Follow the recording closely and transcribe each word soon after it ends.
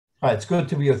Hi, it's good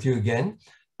to be with you again.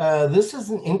 This is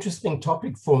an interesting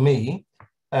topic for me.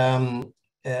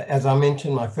 As I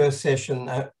mentioned, my first session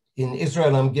in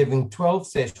Israel, I'm giving 12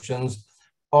 sessions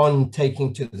on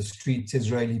taking to the streets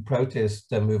Israeli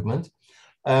protest movement.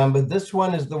 But this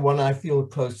one is the one I feel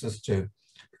closest to,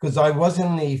 because I was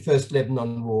in the first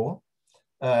Lebanon war,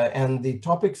 and the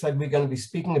topics that we're going to be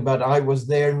speaking about, I was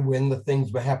there when the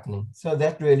things were happening. So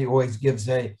that really always gives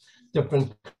a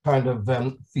different kind of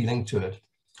feeling to it.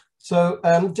 So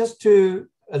just to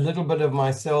a little bit of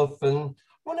myself, and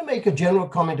I want to make a general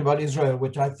comment about Israel,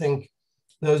 which I think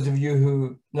those of you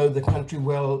who know the country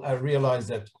well realize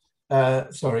that.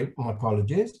 Sorry, my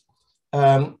apologies.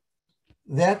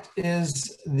 That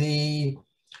is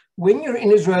when you're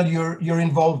in Israel, you're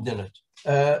involved in it.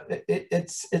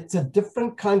 It's a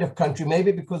different kind of country,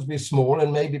 maybe because we're small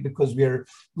and maybe because we're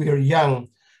young,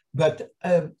 but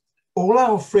all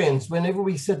our friends, whenever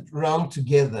we sit around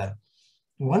together,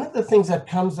 one of the things that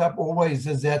comes up always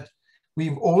is that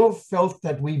we've all felt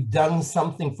that we've done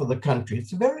something for the country.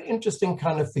 It's a very interesting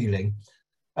kind of feeling.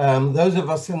 Those of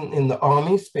us in the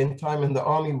army spend time in the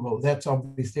army. Well, that's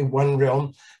obviously one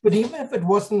realm. But even if it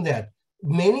wasn't that,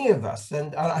 many of us,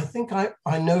 and I think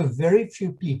I know very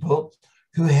few people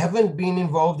who haven't been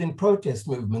involved in protest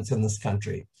movements in this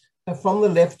country, from the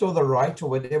left or the right or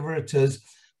whatever it is,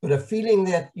 but a feeling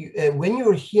that when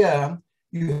you're here,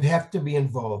 you have to be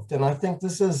involved. And I think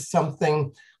this is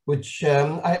something which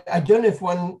I don't know if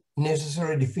one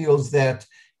necessarily feels that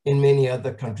in many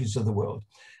other countries of the world.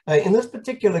 In this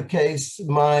particular case,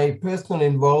 my personal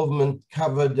involvement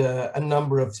covered a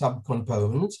number of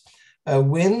subcomponents.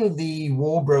 When the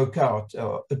war broke out,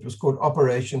 it was called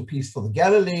Operation Peace for the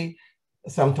Galilee,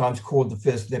 sometimes called the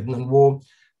First Lebanon War.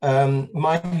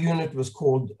 My unit was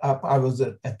called up. I was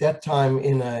at that time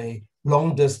in a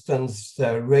long distance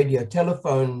radio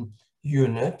telephone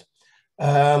unit.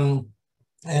 And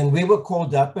we were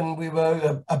called up and we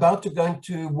were about to go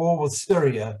into war with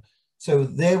Syria. So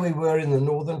there we were in the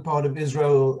northern part of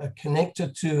Israel,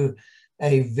 connected to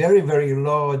a very, very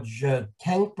large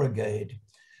tank brigade.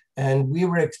 And we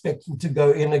were expecting to go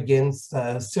in against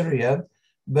Syria,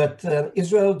 but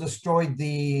Israel destroyed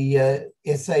the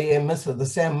SAM missile, the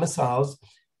SAM missiles,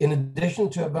 in addition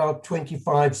to about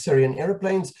 25 Syrian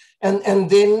airplanes, and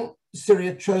then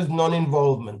Syria chose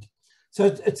non-involvement. So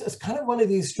it's kind of one of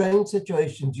these strange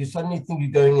situations. You suddenly think you're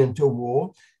going into a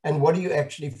war, and what are you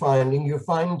actually finding? You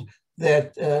find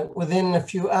that within a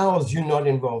few hours, you're not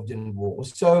involved in war.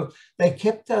 So they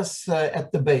kept us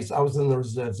at the base. I was in the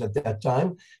reserves at that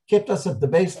time, kept us at the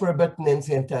base for a bit and then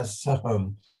sent us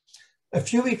home. A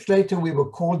few weeks later, we were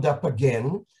called up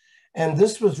again. And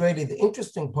this was really the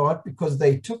interesting part because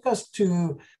they took us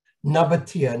to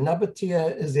Nabatea.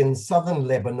 Nabatea is in southern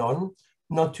Lebanon,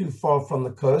 not too far from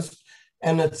the coast.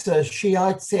 And it's a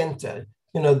Shiite center.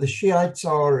 You know, the Shiites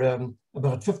are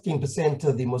about 15%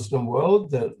 of the Muslim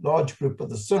world, the large group of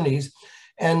the Sunnis.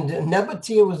 And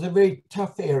Nabatea was a very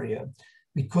tough area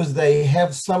because they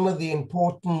have some of the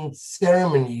important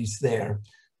ceremonies there.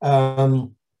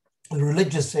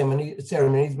 Religious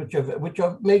ceremonies, which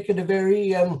make it a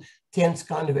very tense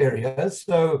kind of area.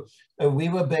 So we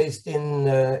were based in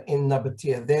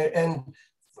Nabatea there, and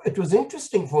it was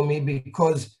interesting for me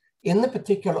because in the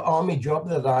particular army job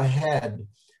that I had,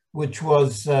 which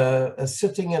was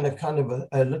sitting in a kind of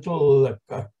a little,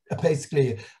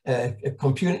 basically a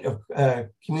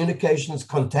communications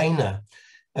container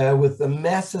with a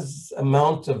massive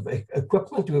amount of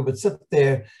equipment, we would sit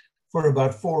there for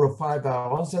about 4 or 5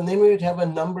 hours, and then we would have a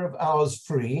number of hours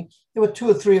free. There were 2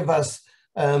 or 3 of us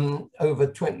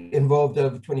involved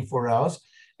over 24 hours.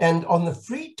 And on the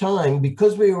free time,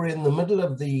 because we were in the middle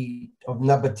of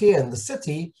Nabatea in the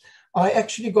city, I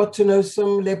actually got to know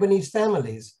some Lebanese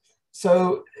families.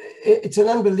 So it's an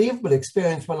unbelievable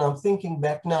experience when I'm thinking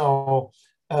back now,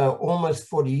 almost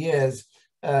 40 years,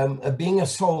 being a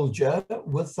soldier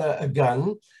with a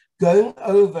gun, going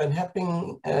over and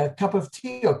having a cup of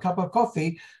tea or cup of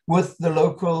coffee with the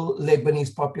local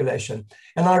Lebanese population.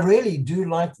 And I really do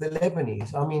like the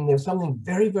Lebanese. I mean, there's something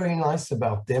very, very nice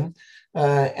about them.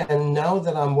 And now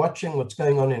that I'm watching what's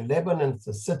going on in Lebanon, it's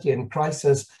a city in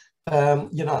crisis,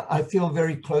 you know, I feel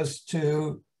very close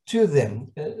to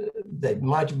them. They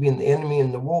might have been the enemy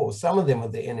in the war. Some of them are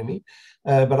the enemy,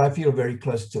 but I feel very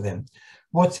close to them.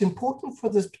 What's important for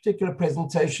this particular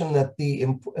presentation that the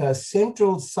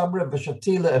central Sabra and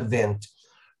Shatila event,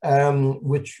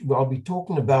 which I'll be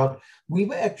talking about, we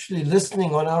were actually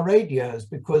listening on our radios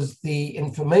because the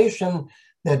information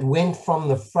that went from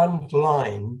the front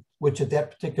line, which at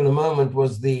that particular moment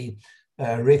was the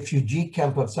refugee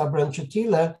camp of Sabra and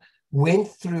Shatila, went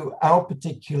through our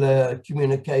particular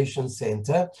communication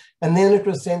center, and then it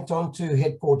was sent on to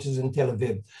headquarters in Tel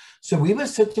Aviv. So we were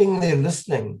sitting there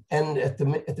listening, and at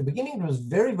the beginning it was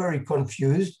very, very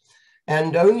confused,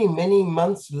 and only many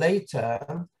months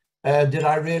later did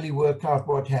I really work out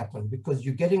what happened, because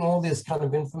you're getting all this kind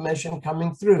of information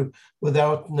coming through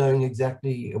without knowing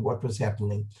exactly what was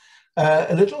happening.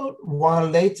 A little while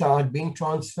later, I'd been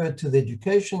transferred to the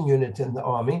education unit in the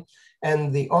army,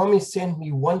 and the army sent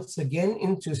me once again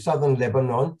into southern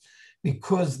Lebanon,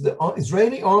 because the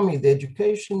Israeli army, the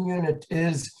education unit,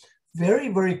 is very,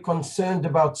 very concerned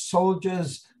about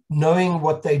soldiers knowing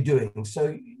what they're doing.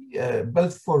 So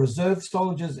both for reserve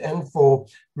soldiers and for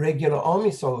regular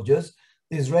army soldiers,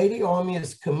 the Israeli army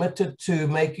is committed to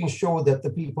making sure that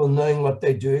the people knowing what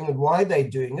they're doing and why they're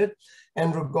doing it,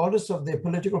 and regardless of their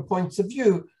political points of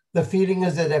view, the feeling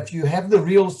is that if you have the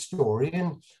real story,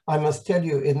 and I must tell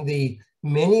you, in the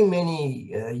many,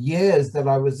 many years that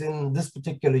I was in this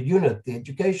particular unit, the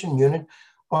education unit,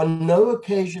 on no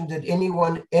occasion did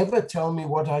anyone ever tell me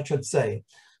what I should say.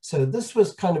 So this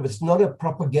was kind of, it's not a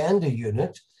propaganda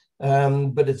unit,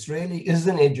 but it's really is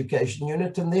an education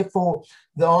unit. And therefore,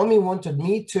 the army wanted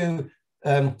me to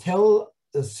tell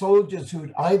the soldiers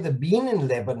who'd either been in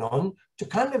Lebanon to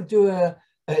kind of do a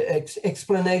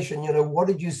explanation, you know, what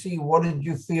did you see? What did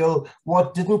you feel?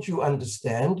 What didn't you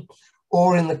understand?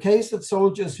 Or in the case of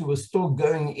soldiers who were still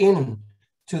going in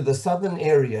to the southern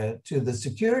area, to the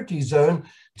security zone,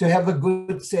 to have a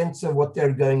good sense of what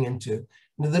they're going into.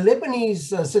 Now, the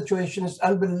Lebanese situation is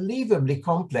unbelievably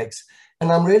complex,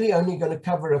 and I'm really only going to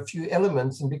cover a few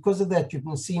elements. And because of that, you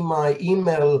can see my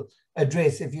email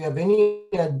address. If you have any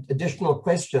additional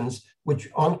questions which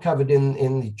aren't covered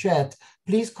in the chat,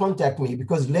 please contact me,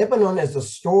 because Lebanon as a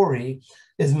story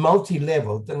is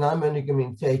multi-leveled, and I'm only going to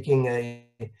be taking a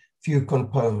few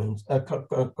components.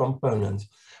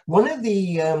 One of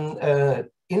the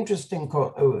interesting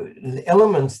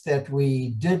elements that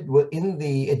we did in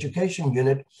the education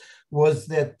unit was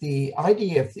that the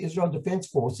IDF, the Israel Defense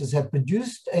Forces, had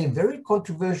produced a very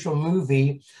controversial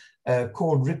movie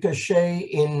called Ricochet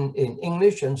in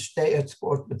English, and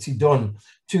Tzidon,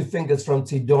 Two Fingers from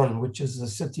Tzidon, which is a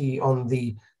city on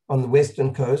the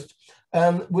western coast,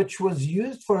 which was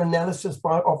used for analysis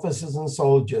by officers and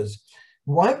soldiers.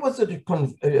 Why was it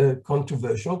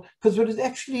controversial? Because it was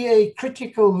actually a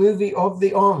critical movie of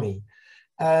the army.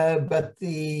 But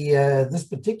this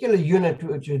particular unit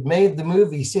which had made the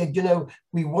movie said, you know,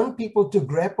 we want people to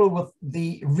grapple with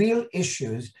the real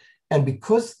issues. And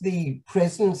because the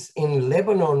presence in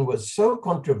Lebanon was so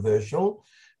controversial,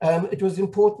 it was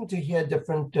important to hear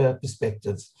different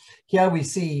perspectives. Here we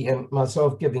see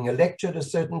myself giving a lecture at a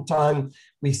certain time.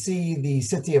 We see the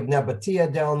city of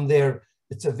Nabatea down there.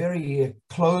 It's a very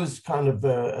closed kind of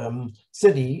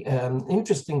city,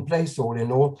 interesting place all in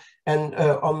all. And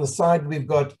on the side, we've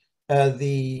got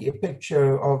the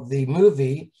picture of the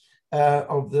movie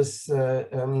of this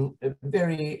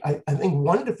very, I think,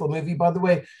 wonderful movie. By the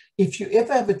way, if you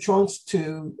ever have a chance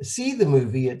to see the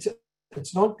movie,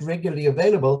 it's not regularly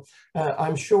available.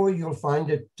 I'm sure you'll find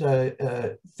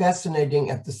it fascinating,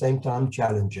 at the same time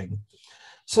challenging.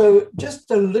 So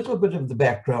just a little bit of the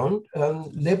background.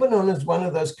 Lebanon is one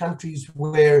of those countries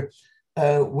where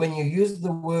when you use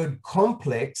the word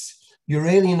complex, you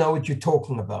really know what you're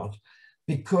talking about,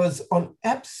 because on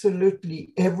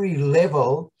absolutely every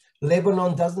level,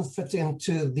 Lebanon doesn't fit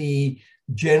into the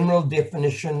general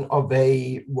definition of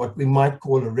what we might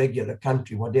call a regular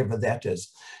country, whatever that is.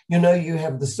 You know, you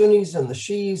have the Sunnis and the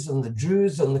Shias and the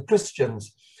Druze and the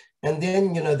Christians. And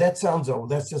then, you know, that sounds old,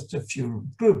 that's just a few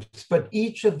groups, but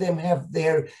each of them have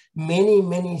their many,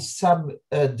 many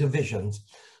subdivisions.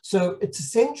 So it's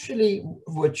essentially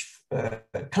a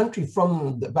country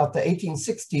from about the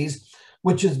 1860s,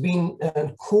 which has been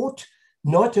caught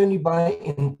not only by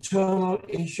internal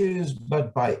issues,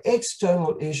 but by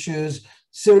external issues.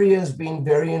 Syria has been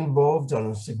very involved on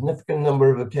a significant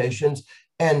number of occasions,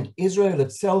 and Israel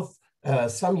itself,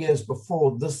 some years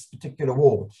before this particular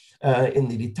war, in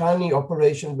the Litani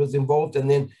operation was involved. And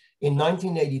then in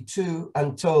 1982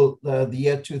 until the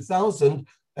year 2000,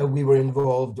 we were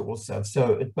involved also.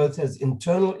 So it both has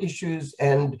internal issues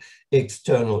and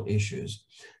external issues.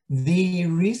 The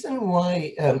reason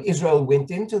why Israel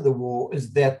went into the war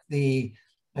is that the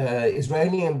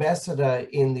Israeli ambassador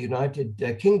in the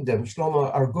United Kingdom,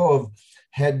 Shlomo Argov,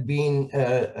 had been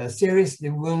seriously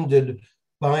wounded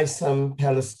by some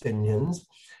Palestinians.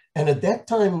 And at that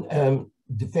time,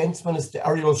 Defense Minister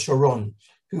Ariel Sharon,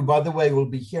 who, by the way, we'll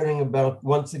be hearing about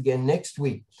once again next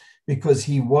week, because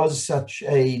he was such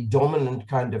a dominant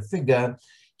kind of figure,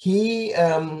 he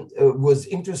was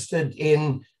interested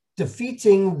in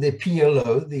defeating the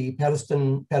PLO, the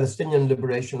Palestinian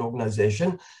Liberation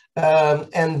Organization,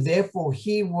 and therefore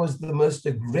he was the most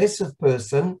aggressive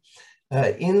person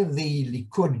in the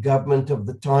Likud government of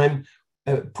the time,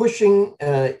 pushing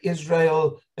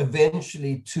Israel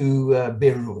eventually to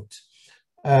Beirut.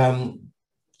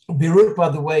 Beirut, by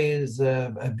the way, is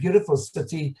a beautiful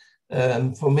city,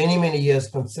 for many, many years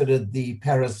considered the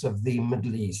Paris of the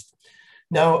Middle East.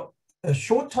 Now, a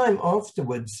short time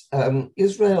afterwards,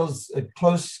 Israel's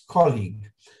close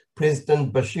colleague,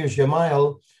 President Bashir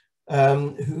Gemayel,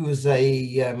 who is a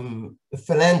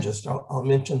Phalangist, I'll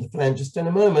mention the Phalangist in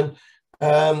a moment,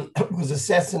 was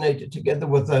assassinated together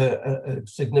with a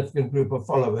significant group of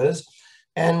followers.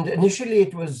 And initially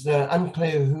it was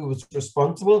unclear who was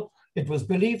responsible. It was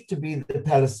believed to be the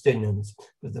Palestinians.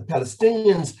 But the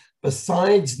Palestinians,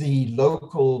 besides the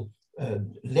local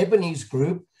Lebanese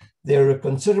group, there are a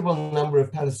considerable number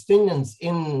of Palestinians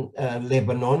in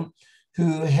Lebanon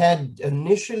who had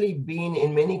initially been,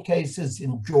 in many cases,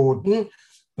 in Jordan,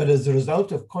 but as a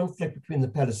result of conflict between the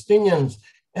Palestinians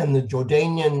and the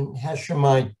Jordanian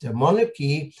Hashemite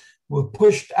monarchy, were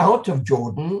pushed out of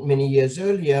Jordan many years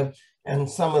earlier, and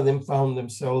some of them found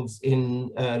themselves in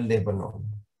Lebanon.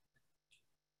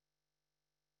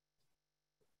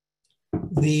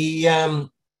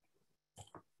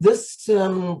 This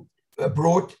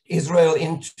brought Israel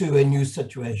into a new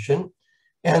situation,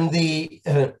 and the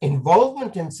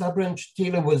involvement in Sabra and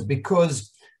Shatila was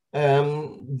because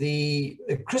the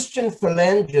Christian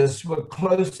Phalangists were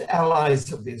close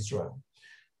allies of Israel.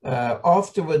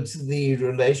 Afterwards, the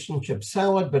relationship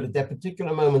soured, but at that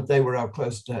particular moment, they were our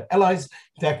close allies.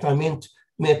 In fact, I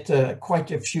met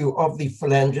quite a few of the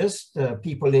Phalangists,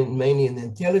 people mainly in the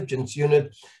intelligence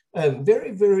unit,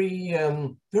 very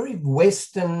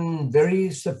Western, very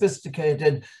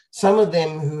sophisticated. Some of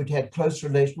them who'd had close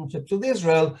relationships with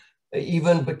Israel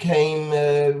even became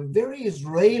very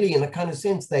Israeli in a kind of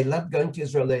sense. They loved going to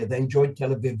Israel. They enjoyed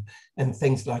Tel Aviv and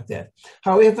things like that.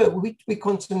 However, we're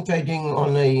concentrating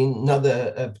on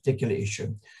another particular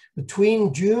issue.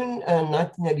 Between June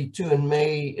 1982 and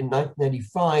May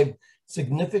 1985,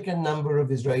 significant number of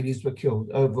Israelis were killed,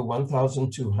 over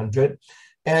 1,200.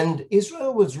 And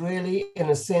Israel was really, in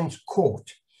a sense, caught,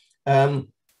 aware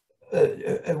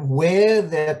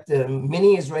that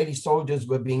many Israeli soldiers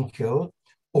were being killed,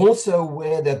 also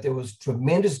aware that there was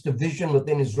tremendous division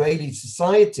within Israeli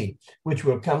society, which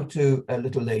we'll come to a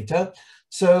little later.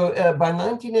 So by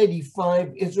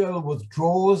 1985, Israel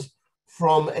withdraws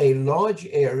from a large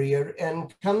area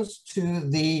and comes to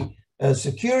the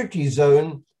security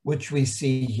zone, which we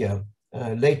see here.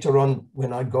 Later on,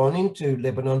 when I'd gone into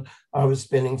Lebanon, I was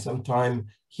spending some time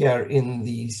here in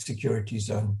the security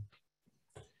zone.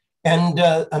 And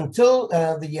until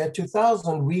the year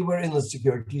 2000, we were in the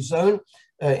security zone.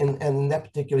 And in that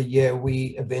particular year,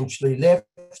 we eventually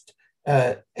left.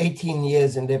 18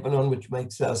 years in Lebanon, which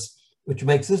makes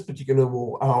this particular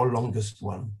war our longest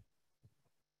one.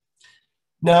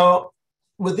 Now,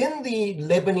 within the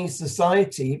Lebanese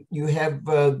society, you have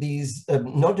these,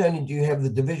 not only do you have the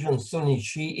division Sunni,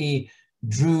 Shi'i,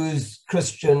 Druze,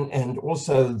 Christian, and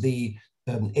also the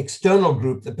external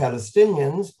group, the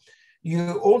Palestinians,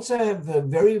 you also have a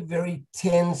very, very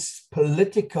tense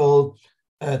political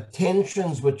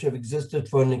tensions which have existed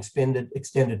for an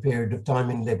extended period of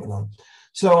time in Lebanon.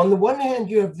 So on the one hand,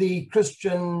 you have the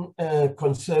Christian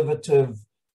conservative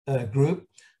group,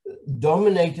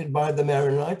 dominated by the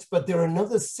Maronites, but there are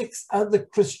another 6 other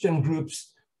Christian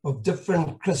groups of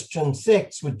different Christian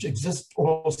sects which exist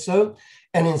also.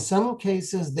 And in some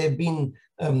cases, there have been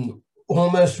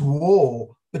almost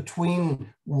war between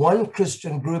one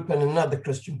Christian group and another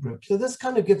Christian group. So this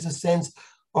kind of gives a sense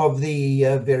of the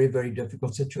very, very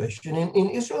difficult situation. In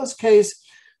Israel's case,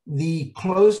 the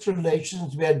close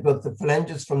relations we had with the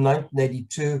Phalangists from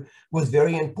 1982 was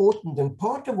very important. And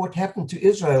part of what happened to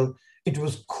Israel, it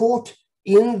was caught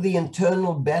in the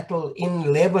internal battle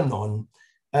in Lebanon,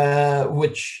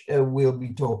 which we'll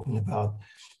be talking about.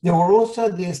 There were also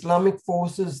the Islamic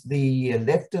forces, the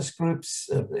leftist groups,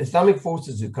 Islamic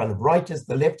forces who kind of rightist,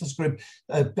 the leftist group,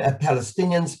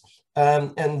 Palestinians,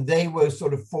 and they were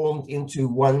sort of formed into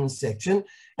one section.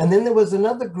 And then there was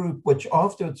another group which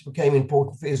afterwards became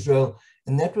important for Israel,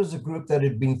 and that was a group that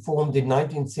had been formed in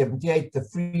 1978, the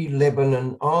Free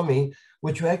Lebanon Army,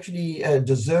 which were actually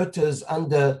deserters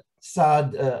under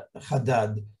Saad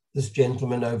Haddad, this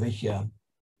gentleman over here.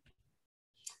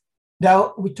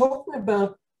 Now, we're talking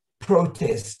about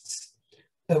protests.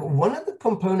 One of the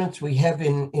components we have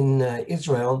in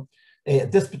Israel,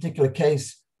 this particular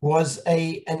case, was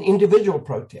an individual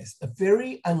protest, a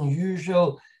very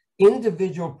unusual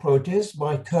individual protest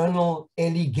by Colonel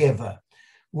Eli Gever,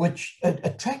 which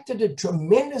attracted a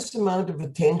tremendous amount of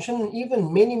attention.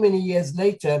 Even many, many years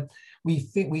later, we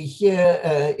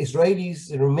hear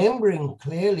Israelis remembering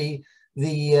clearly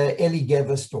the Eli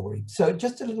Geva story. So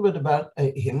just a little bit about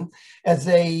him. As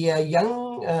a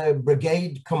young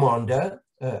brigade commander,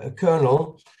 a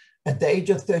colonel, at the age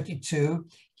of 32,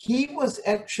 he was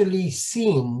actually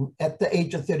seen at the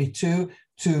age of 32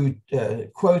 to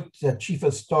quote Chief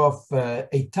of Staff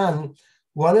Eitan,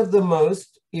 one of the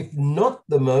most, if not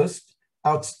the most,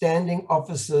 outstanding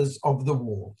officers of the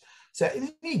war. So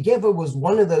Eli Geva was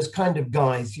one of those kind of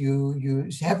guys. You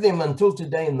have them until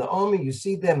today in the army. You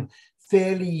see them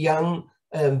fairly young,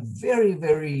 very,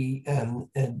 very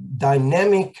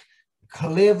dynamic,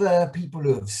 clever people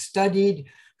who have studied,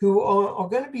 who are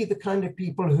going to be the kind of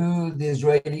people who the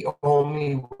Israeli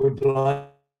army would like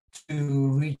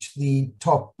to reach the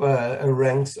top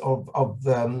ranks of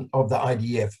the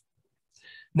IDF.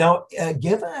 Now,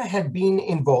 Geva had been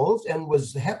involved and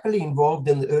was happily involved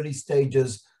in the early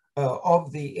stages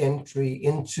of the entry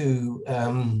into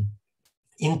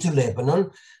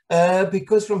Lebanon,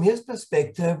 because from his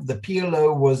perspective, the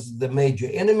PLO was the major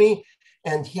enemy,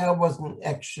 and here was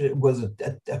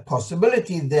a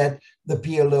possibility that the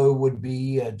PLO would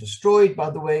be destroyed. By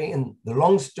the way, and the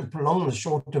long and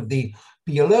short of the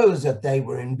PLO is that they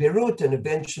were in Beirut and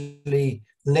eventually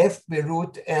left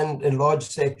Beirut, and in large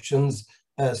sections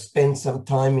spent some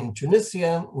time in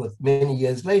Tunisia, with many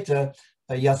years later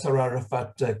Yasser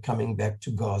Arafat coming back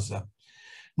to Gaza.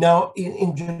 Now,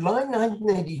 in July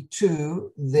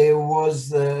 1982, there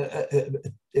was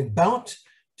about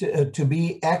to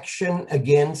be action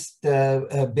against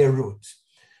Beirut.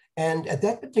 And at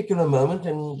that particular moment,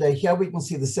 and here we can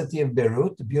see the city of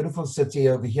Beirut, the beautiful city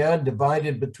over here,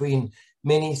 divided between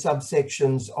many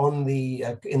subsections on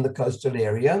in the coastal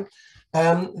area.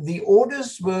 The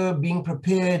orders were being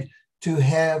prepared to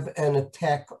have an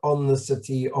attack on the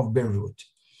city of Beirut.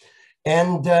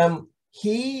 And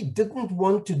he didn't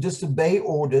want to disobey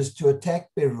orders to attack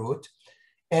Beirut.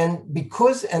 And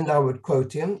because, and I would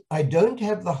quote him, "I don't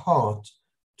have the heart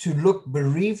to look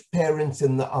bereaved parents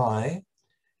in the eye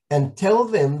and tell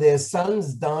them their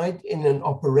sons died in an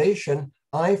operation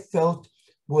I felt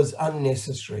was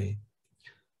unnecessary."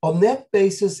 On that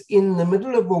basis, in the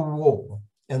middle of a war,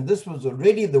 and this was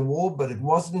already the war, but it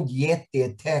wasn't yet the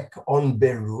attack on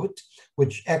Beirut,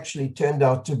 which actually turned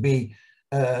out to be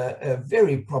a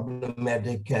very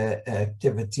problematic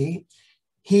activity,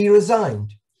 he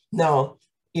resigned. Now,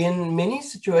 in many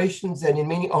situations and in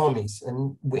many armies,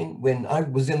 and when I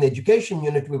was in the education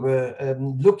unit, we were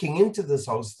looking into this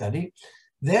whole study,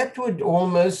 that would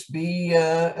almost be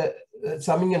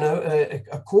something,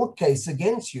 a court case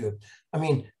against you. I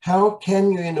mean, how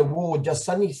can you in a war just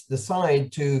suddenly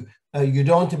decide to, you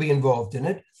don't want to be involved in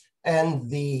it? And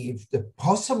the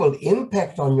possible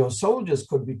impact on your soldiers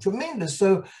could be tremendous.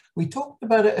 So we talked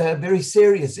about a very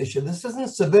serious issue. This isn't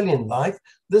civilian life.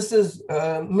 This is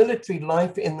military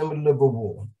life in the middle of a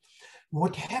war.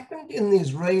 What happened in the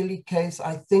Israeli case,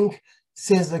 I think,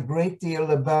 says a great deal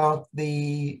about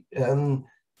the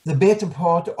better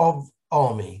part of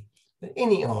army,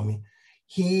 any army.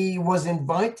 He was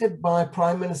invited by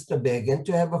Prime Minister Begin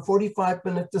to have a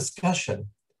 45-minute discussion.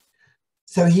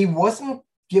 So he wasn't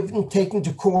taken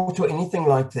to court or anything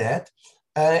like that.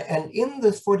 And in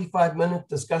this 45-minute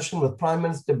discussion with Prime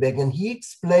Minister Begin, he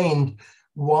explained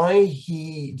why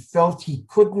he felt he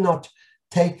could not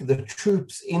take the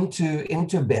troops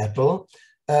into battle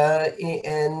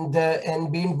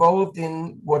and be involved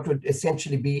in what would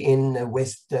essentially be in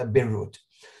West Beirut.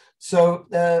 So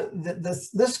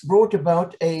this brought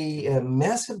about a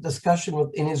massive discussion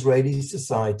within Israeli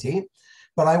society.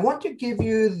 But I want to give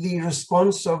you the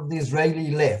response of the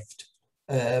Israeli left.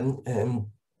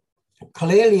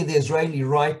 Clearly, the Israeli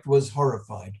right was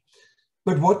horrified.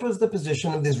 But what was the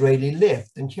position of the Israeli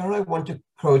left? And here I want to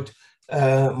quote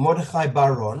Mordechai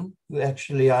Baron, who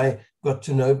actually I got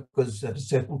to know because at a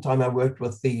certain time I worked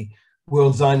with the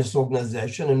World Zionist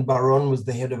Organization, and Baron was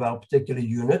the head of our particular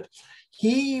unit.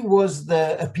 He was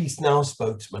a Peace Now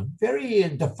spokesman, very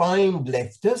defined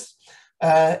leftist,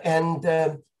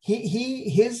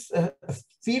 his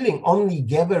feeling on the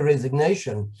Geva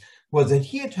resignation was that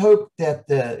he had hoped that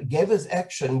Geva's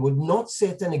action would not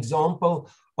set an example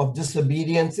of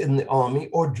disobedience in the army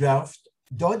or draft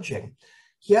dodging.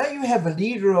 Here you have a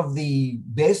leader of the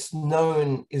best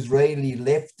known Israeli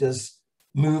leftist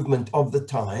movement of the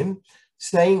time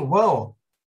saying, well,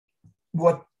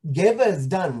 what Geva has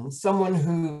done, someone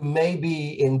who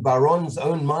maybe in Baron's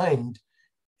own mind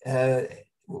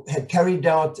had carried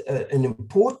out had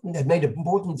made an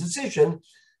important decision,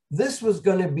 this was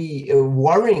going to be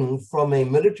worrying from a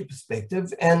military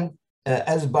perspective, and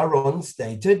as Baron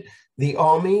stated, the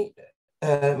army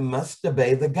must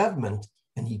obey the government.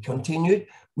 And he continued,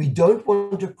 we don't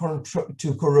want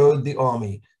to corrode the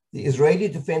army. The Israeli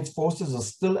Defense Forces are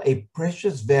still a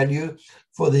precious value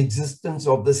for the existence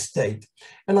of the state.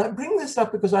 And I bring this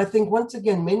up because I think, once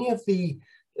again, many of the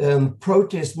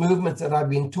protest movements that I've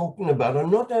been talking about are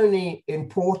not only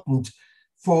important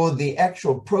for the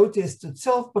actual protest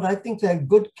itself, but I think they're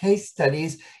good case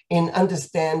studies in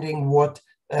understanding what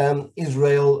modern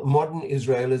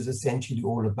Israel is essentially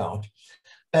all about.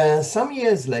 Some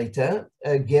years later,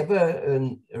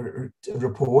 Geber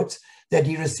reports that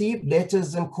he received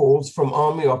letters and calls from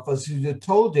army officers who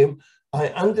told him, I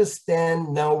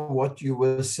understand now what you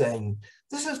were saying.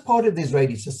 This is part of the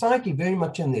Israeli society, very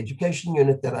much in the education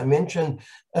unit that I mentioned.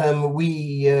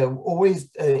 We always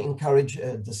encourage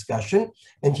discussion.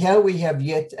 And here we have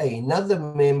yet another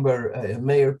member,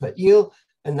 Mayor Pa'il,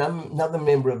 another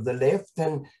member of the left.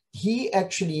 And he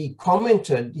actually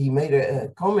commented, he made a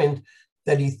comment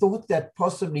that he thought that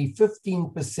possibly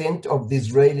 15% of the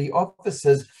Israeli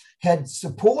officers had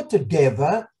supported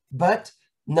Geva, but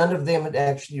none of them had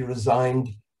actually resigned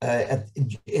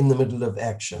in the middle of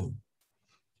action.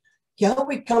 Here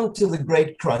we come to the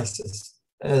great crisis,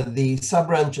 the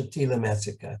Sabra and Shatila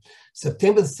massacre.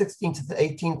 September the 16th to the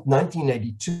 18th,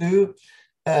 1982,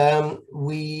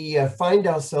 we find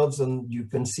ourselves, and you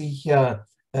can see here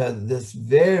this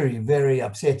very, very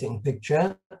upsetting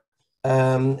picture.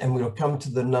 And we'll come to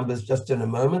the numbers just in a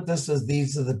moment.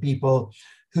 These are the people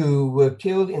who were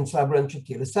killed in Sabra and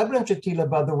Shatila. Sabra and Shatila,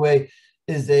 by the way,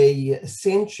 is a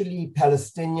essentially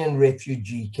Palestinian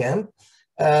refugee camp.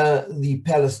 The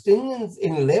Palestinians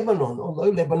in Lebanon, although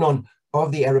Lebanon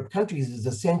of the Arab countries is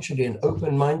essentially an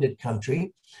open-minded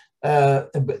country,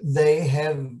 but they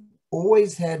have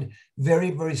always had very,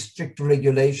 very strict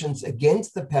regulations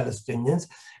against the Palestinians,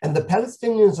 and the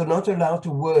Palestinians are not allowed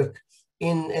to work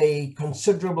in a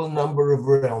considerable number of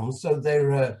realms. So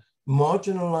they're a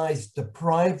marginalized,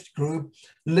 deprived group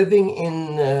living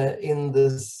in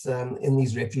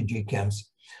these refugee camps.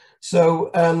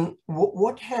 So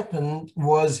what happened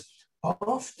was,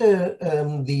 after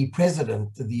the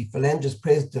president, the Phalangist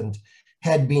president,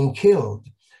 had been killed,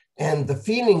 and the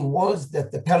feeling was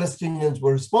that the Palestinians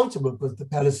were responsible because the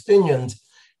Palestinians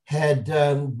had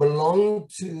belonged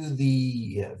to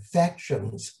the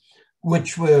factions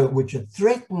which had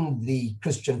threatened the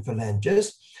Christian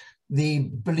Phalangists,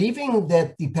 believing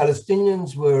that the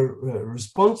Palestinians were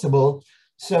responsible,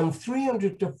 some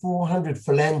 300 to 400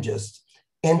 Phalangists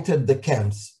entered the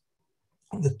camps,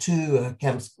 the two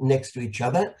camps next to each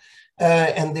other,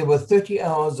 and there were 30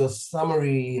 hours of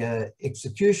summary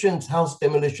executions, house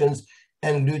demolitions,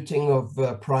 and looting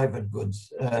of private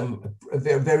goods,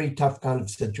 very, very tough kind of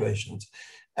situations.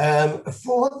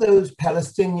 For those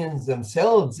Palestinians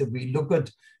themselves, if we look at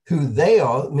who they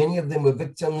are, many of them were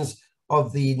victims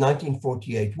of the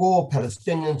 1948 war,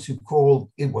 Palestinians who call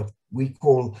it what we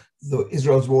call the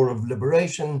Israel's War of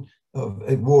Liberation,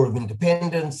 a war of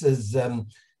independence, is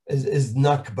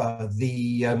Nakba,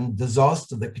 the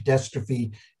disaster, the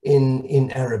catastrophe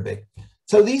in Arabic.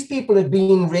 So these people had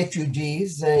been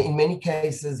refugees, in many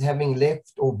cases having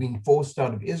left or been forced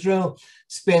out of Israel,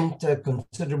 spent a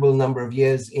considerable number of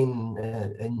years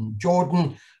in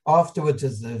Jordan. Afterwards,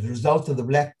 as a result of the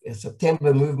Black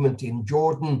September movement in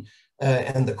Jordan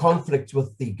and the conflict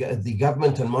with the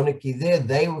government and monarchy there,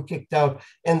 they were kicked out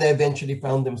and they eventually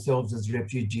found themselves as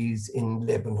refugees in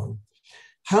Lebanon.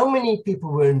 How many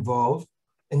people were involved?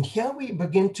 And here we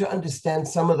begin to understand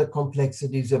some of the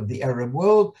complexities of the Arab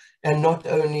world and not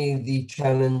only the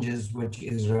challenges which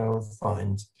Israel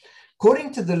finds.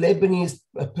 According to the Lebanese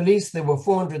police, there were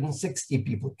 460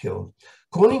 people killed.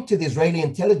 According to the Israeli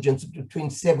intelligence, between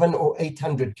 700 or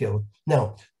 800 killed.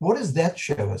 Now, what does that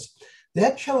show us?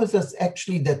 That shows us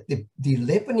actually that the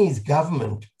Lebanese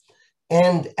government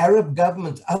and Arab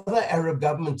governments, other Arab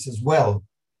governments as well,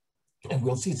 and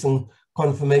we'll see some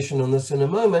confirmation on this in a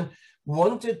moment,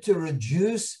 wanted to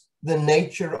reduce the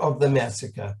nature of the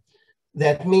massacre.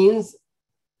 That means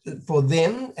for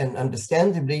them, and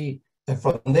understandably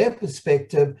from their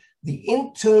perspective, the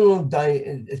internal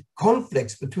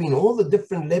conflicts between all the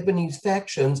different Lebanese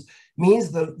factions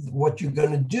means that what you're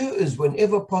going to do is,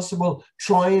 whenever possible,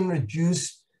 try and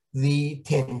reduce the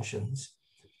tensions.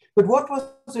 But what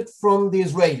was it from the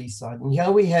Israeli side? And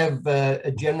here we have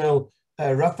a General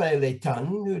Raphael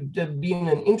Eitan, who'd been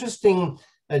an interesting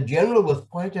general with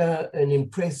quite an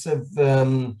impressive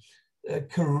army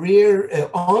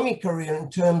career in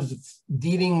terms of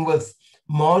dealing with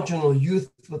marginal youth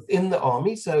within the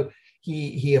army. So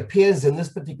he appears in this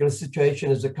particular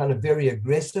situation as a kind of very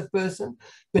aggressive person,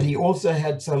 but he also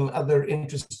had some other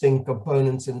interesting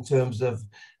components in terms of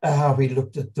how he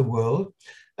looked at the world.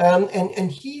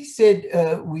 And he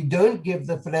said, we don't give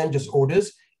the Phalangist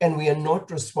orders and we are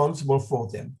not responsible for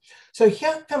them. So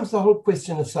here comes the whole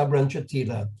question of Sabra and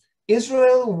Shatila.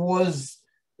 Israel was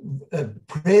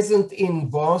present in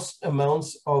vast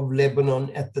amounts of Lebanon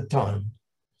at the time,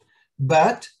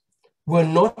 but were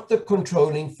not the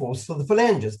controlling force for the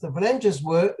Phalangists. The Phalangists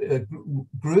were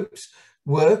groups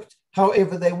worked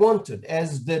however they wanted,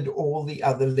 as did all the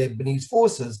other Lebanese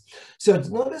forces. So it's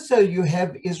not as though you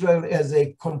have Israel as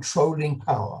a controlling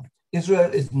power.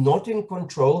 Israel is not in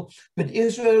control, but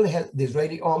Israel the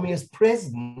Israeli army is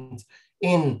present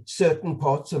in certain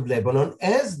parts of Lebanon,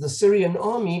 as the Syrian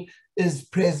army is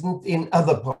present in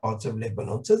other parts of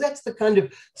Lebanon. So that's the kind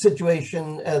of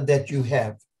situation that you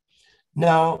have.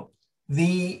 Now,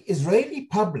 the Israeli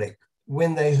public,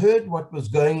 when they heard what was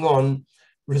going on,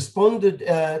 responded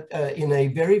in a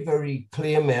very, very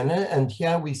clear manner. And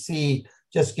here we see,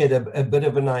 just get a bit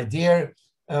of an idea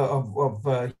of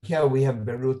here we have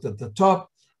Beirut at the top.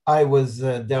 I was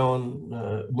down,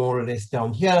 more or less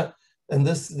down here. And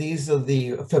these are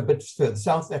a bit further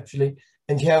south, actually.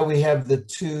 And here we have the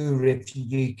two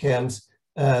refugee camps,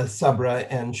 Sabra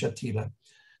and Shatila.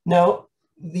 Now,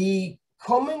 the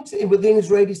comment within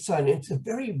Israeli society, it's a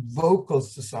very vocal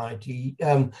society.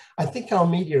 I think our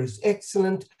media is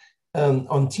excellent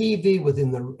on TV,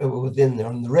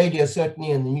 on the radio,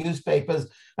 certainly, and the newspapers.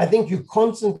 I think you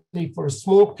constantly, for a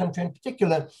small country in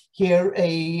particular, hear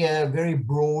a very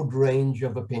broad range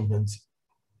of opinions.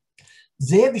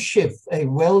 Zev Schiff, a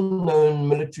well-known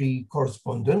military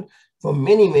correspondent, for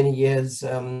many, many years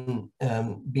been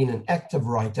an active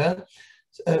writer,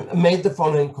 made the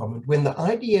following comment: when the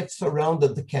IDF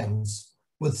surrounded the camps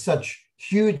with such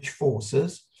huge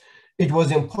forces, it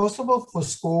was impossible for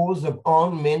scores of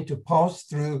armed men to pass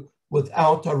through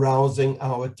without arousing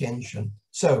our attention.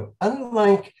 So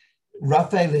unlike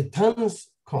Raphael Etan's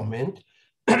comment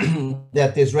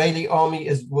that the Israeli army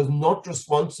was not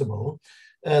responsible,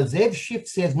 Zev Schiff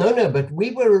says, no, but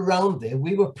we were around there,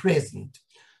 we were present.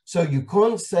 So you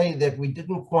can't say that we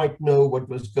didn't quite know what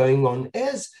was going on,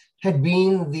 as had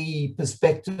been the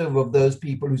perspective of those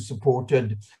people who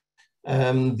supported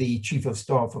the chief of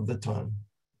staff of the time.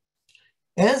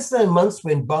 As the months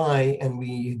went by and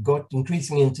we got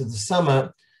increasingly into the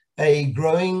summer, a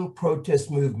growing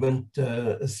protest movement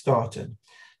started.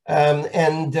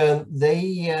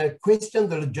 They questioned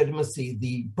the legitimacy.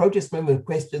 The protest movement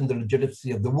questioned the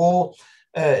legitimacy of the war.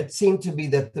 It seemed to be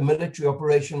that the military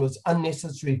operation was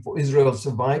unnecessary for Israel's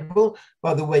survival.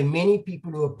 By the way, many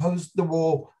people who opposed the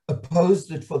war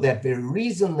opposed it for that very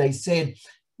reason. They said,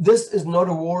 this is not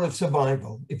a war of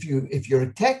survival. If you're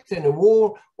attacked in a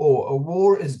war, or a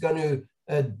war is going to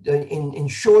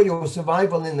ensure your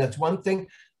survival, then that's one thing.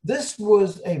 This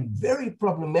was a very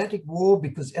problematic war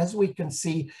because, as we can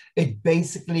see, it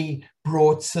basically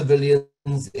brought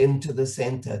civilians into the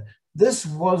center. This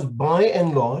was, by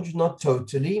and large, not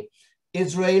totally,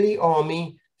 Israeli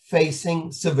army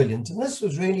facing civilians. And this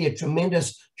was really a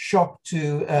tremendous shock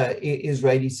to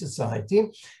Israeli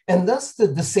society. And thus the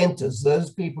dissenters,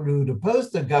 those people who had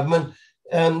opposed the government,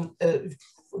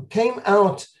 came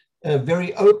out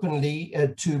very openly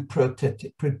to protest.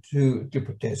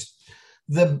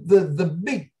 The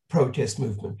big protest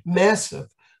movement, massive,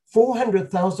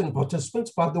 400,000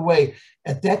 participants. By the way,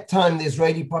 at that time, the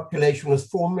Israeli population was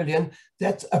 4 million.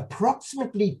 That's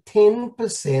approximately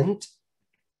 10%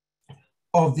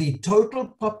 of the total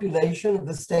population of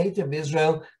the state of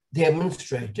Israel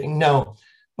demonstrating. Now,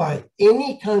 by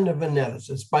any kind of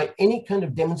analysis, by any kind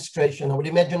of demonstration, I would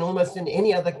imagine almost in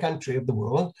any other country of the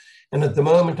world, and at the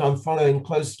moment I'm following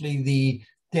closely the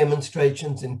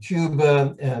demonstrations in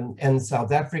Cuba and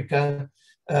South Africa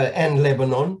and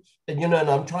Lebanon, and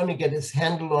I'm trying to get this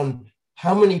handle on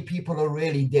how many people are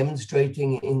really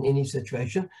demonstrating in any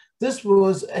situation. This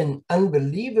was an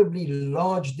unbelievably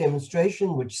large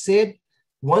demonstration which said,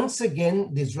 once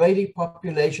again, the Israeli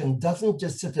population doesn't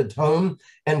just sit at home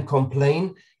and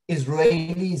complain.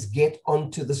 Israelis get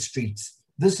onto the streets.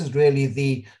 This is really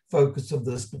the focus of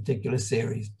this particular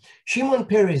series. Shimon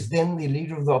Peres, then the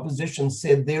leader of the opposition,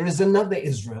 said there is another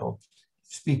Israel,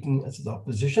 speaking as the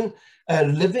opposition,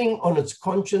 living on its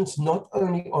conscience, not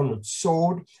only on its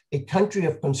sword, a country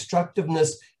of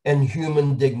constructiveness and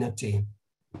human dignity.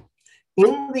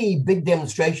 In the big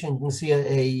demonstration, you can see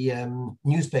a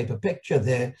newspaper picture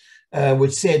there,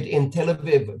 which said in Tel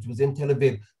Aviv, it was in Tel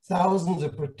Aviv, thousands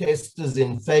of protesters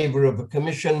in favor of a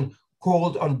commission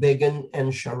called on Begin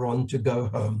and Sharon to go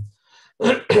home.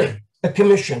 A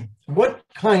commission. What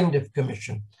kind of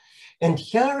commission. And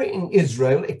here in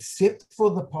Israel, except for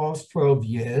the past 12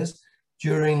 years,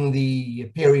 during the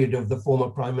period of the former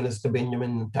Prime Minister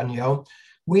Benjamin Netanyahu,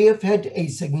 we have had a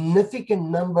significant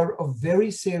number of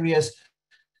very serious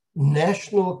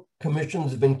national commissions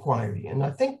of inquiry. And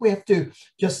I think we have to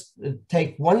just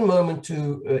take one moment to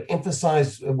emphasize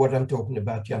what I'm talking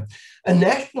about here. A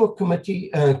national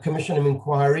commission of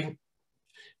inquiry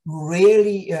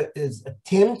really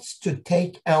attempts to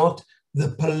take out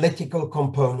the political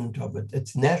component of it.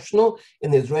 It's national. In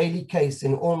the Israeli case,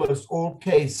 in almost all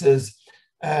cases,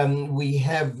 we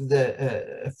have the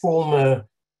former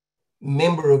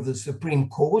member of the Supreme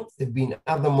Court. There have been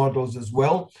other models as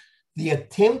well. The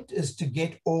attempt is to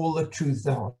get all the truth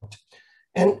out.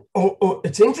 And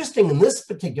it's interesting in this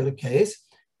particular case,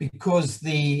 because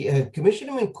the Commission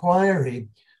of Inquiry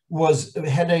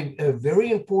had a very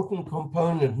important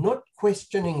component, not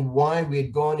questioning why we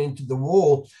had gone into the war,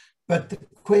 but the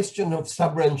question of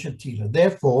Sabra and Shatila.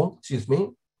 Therefore,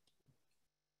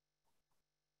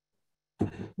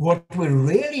 what we're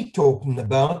really talking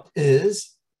about is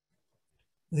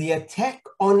the attack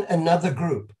on another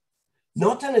group,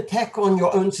 not an attack on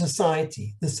your own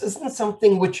society. This isn't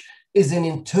something which is an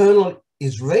internal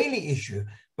Israeli issue,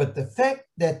 but the fact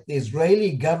that the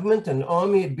Israeli government and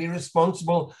army would be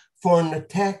responsible for an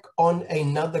attack on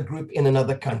another group in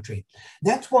another country.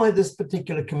 That's why this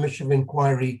particular commission of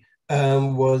inquiry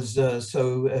was so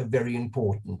very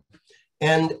important.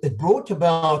 And it brought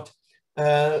about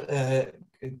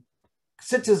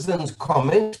citizens'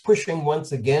 comments, pushing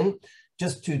once again,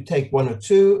 just to take one or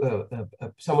two,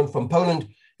 someone from Poland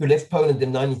who left Poland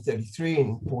in 1933, an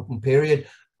important period.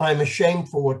 I'm ashamed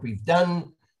for what we've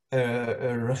done.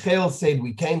 Rachel said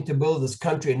we came to build this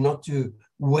country and not to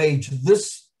wage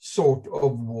this sort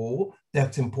of war.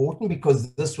 That's important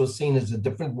because this was seen as a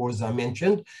different war, as I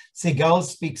mentioned. Segal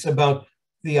speaks about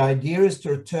the idea is to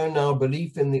return our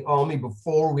belief in the army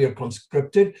before we are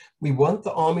conscripted. We want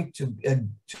the army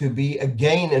to be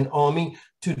again an army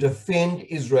to defend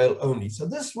Israel only. So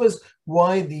this was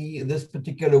why this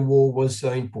particular war was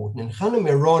so important. And Hannah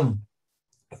Meron,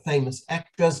 a famous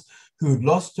actress who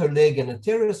lost her leg in a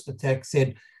terrorist attack,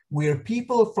 said, "We're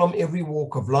people from every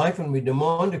walk of life and we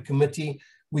demand a committee.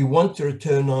 We want to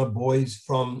return our boys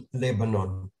from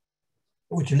Lebanon,"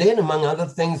 which led, among other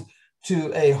things,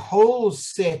 to a whole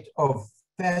set of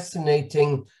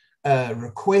fascinating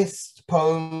requests,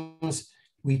 poems.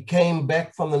 We came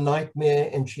back from the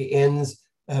nightmare, and she ends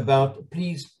about,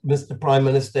 "Please, Mr. Prime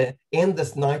Minister, end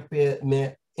this nightmare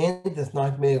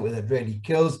where it really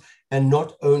kills, and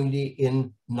not only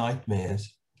in nightmares."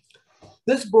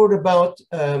 This brought about,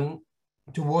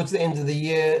 towards the end of the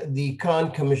year, the Kahan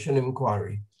Commission of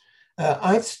Inquiry.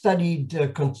 I've studied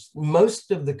most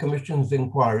of the commissions of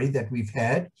inquiry that we've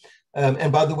had.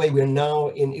 And by the way, we're now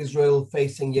in Israel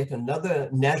facing yet another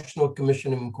national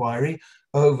commission of inquiry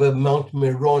over Mount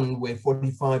Meron, where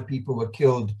 45 people were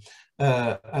killed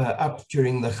up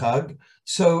during the Chag.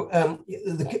 So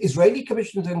the Israeli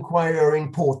commissions of inquiry are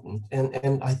important.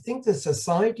 And I think the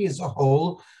society as a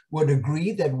whole would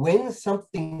agree that when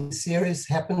something serious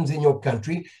happens in your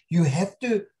country, you have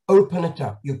to open it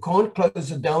up. You can't close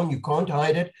it down. You can't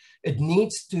hide it. It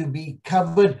needs to be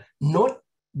covered, not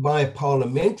by a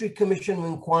parliamentary commission of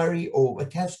inquiry, or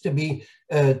it has to be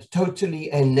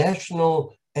totally a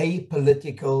national,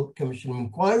 apolitical commission of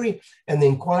inquiry. And the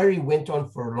inquiry went on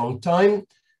for a long time.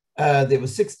 There were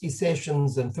 60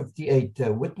 sessions and 58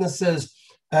 witnesses.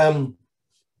 The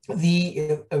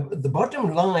bottom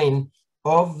line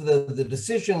of the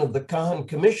decision of the Kahan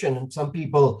Commission, and some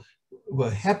people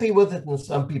were happy with it and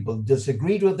some people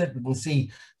disagreed with it. We can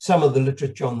see some of the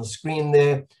literature on the screen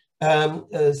there.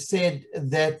 Said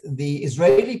that the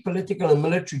Israeli political and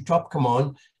military top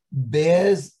command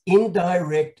bears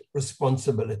indirect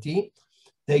responsibility.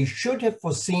 They should have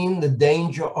foreseen the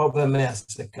danger of a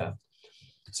massacre.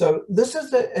 So this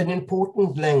is an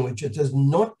important language. It is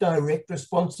not direct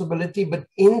responsibility, but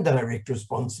indirect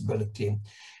responsibility.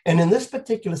 And in this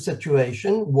particular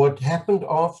situation, what happened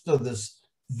after this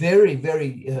very,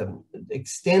 very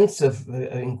extensive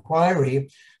inquiry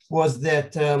was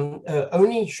that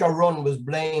only Sharon was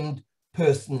blamed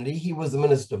personally. He was the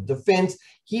Minister of Defense.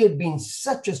 He had been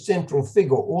such a central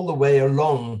figure all the way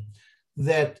along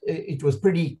that it was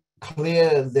pretty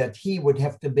clear that he would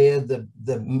have to bear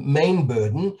the main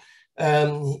burden.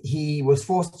 He was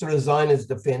forced to resign as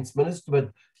Defense Minister,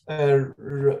 but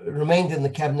remained in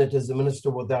the cabinet as a minister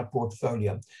without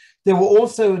portfolio. There were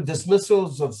also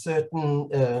dismissals of certain,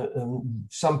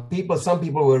 some people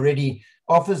were already,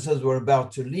 officers were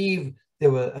about to leave.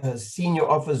 There were senior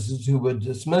officers who were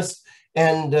dismissed.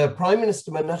 And Prime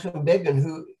Minister Menachem Begin,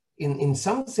 who in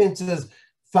some senses,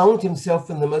 found himself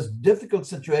in the most difficult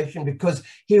situation because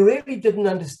he really didn't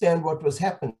understand what was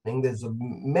happening. There's a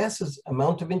massive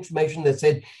amount of information that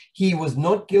said he was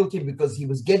not guilty because he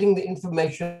was getting the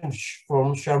information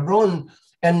from Sharon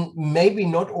and maybe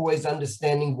not always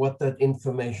understanding what that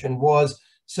information was.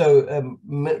 So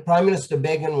Prime Minister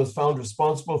Begin was found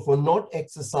responsible for not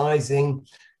exercising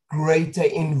greater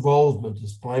involvement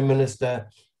as Prime Minister.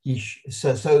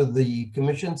 So the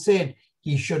commission said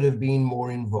he should have been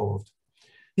more involved.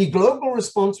 The global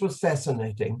response was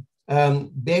fascinating.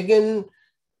 Begin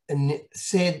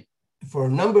said for a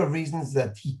number of reasons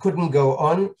that he couldn't go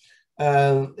on.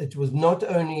 It was not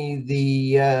only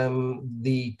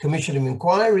the Commission of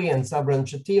Inquiry and Sabra and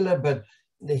Shatila, but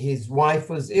his wife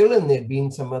was ill and there'd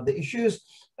been some other issues.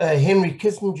 Henry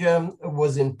Kissinger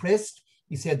was impressed.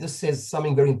 He said, this says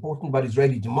something very important about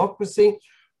Israeli democracy.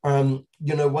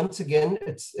 Once again,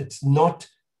 it's not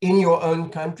in your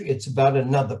own country, it's about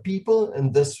another people,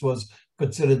 and this was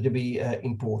considered to be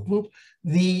important.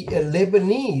 The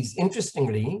Lebanese,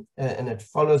 interestingly, and it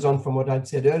follows on from what I'd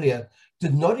said earlier,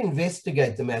 did not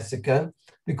investigate the massacre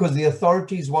because the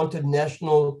authorities wanted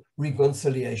national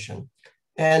reconciliation.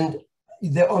 And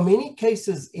there are many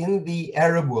cases in the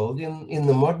Arab world, in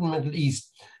the modern Middle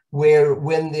East, where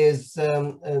when there's,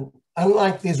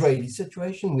 unlike the Israeli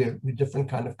situation, we're different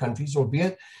kind of countries,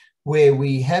 albeit, where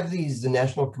we have the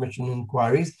National Commission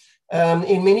inquiries,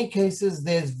 in many cases,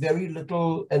 there's very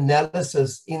little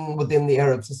analysis within the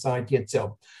Arab society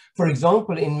itself. For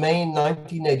example, in May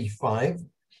 1985,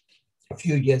 a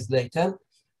few years later,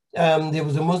 there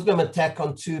was a Muslim attack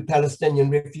on 2 Palestinian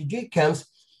refugee camps,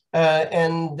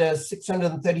 and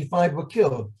 635 were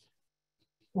killed.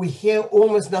 We hear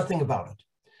almost nothing about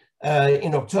it.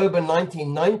 In October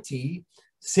 1990,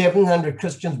 700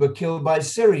 Christians were killed by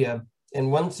Syria. And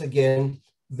once again,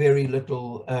 very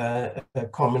little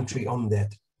commentary on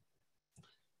that.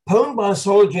 Poem by a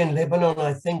soldier in Lebanon,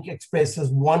 I think, expresses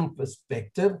one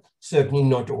perspective, certainly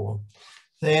not all.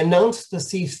 They announced the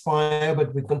ceasefire,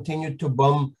 but we continued to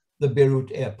bomb the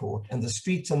Beirut airport and the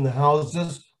streets and the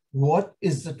houses. What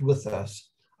is it with us?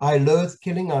 I loathe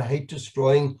killing, I hate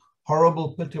destroying,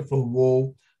 horrible, pitiful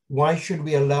war. Why should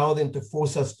we allow them to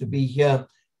force us to be here?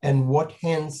 And what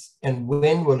hence and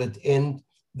when will it end?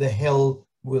 The hell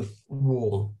with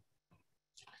war.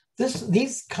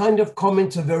 These kind of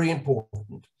comments are very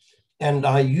important. And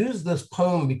I use this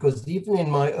poem because even in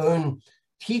my own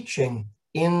teaching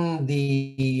in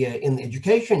the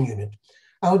education unit,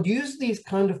 I would use these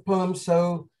kind of poems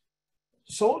so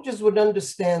soldiers would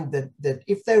understand that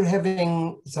if they're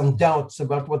having some doubts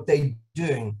about what they're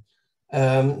doing,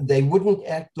 they wouldn't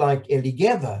act like Eli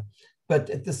Geva. But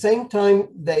at the same time,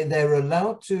 they're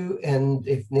allowed to, and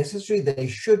if necessary, they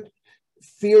should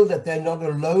feel that they're not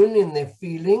alone in their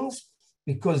feelings,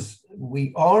 because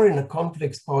we are in a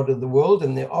complex part of the world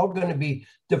and there are going to be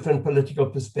different political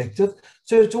perspectives.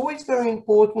 So it's always very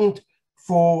important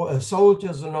for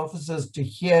soldiers and officers to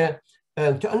hear,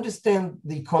 to understand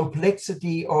the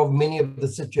complexity of many of the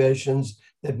situations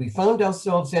that we found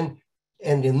ourselves in.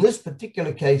 And in this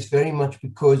particular case, very much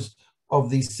because of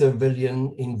the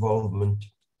civilian involvement.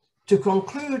 To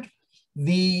conclude,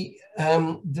 the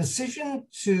decision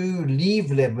to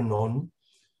leave Lebanon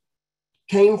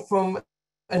came from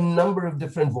a number of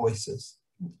different voices.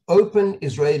 Open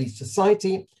Israeli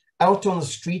society, out on the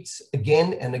streets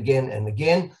again and again and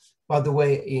again. By the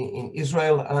way, in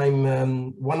Israel,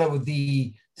 I'm one of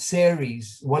the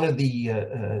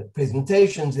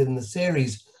presentations in the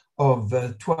series of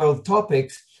 12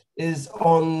 topics is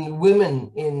on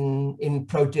women in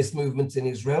protest movements in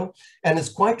Israel. And it's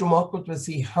quite remarkable to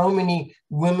see how many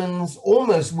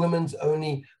almost women's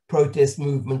only protest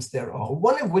movements there are,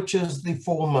 one of which is the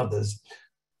Four Mothers.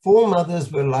 Four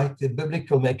Mothers were like the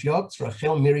biblical matriarchs,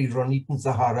 Rachel, Miri, Ronit, and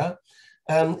Zahara.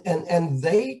 And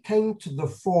they came to the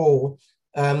fore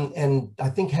and I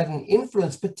think had an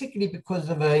influence, particularly because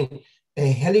of a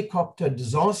helicopter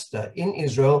disaster in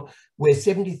Israel where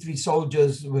 73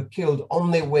 soldiers were killed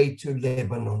on their way to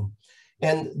Lebanon.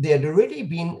 And there had already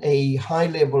been a high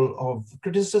level of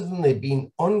criticism. There had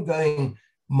been ongoing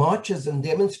marches and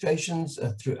demonstrations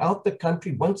throughout the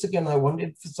country. Once again, I want to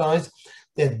emphasize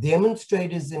that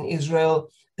demonstrators in Israel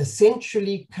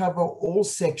essentially cover all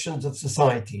sections of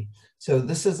society. So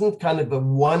this isn't kind of a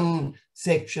one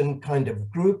section kind of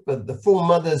group, but the Four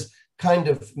Mothers kind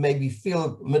of maybe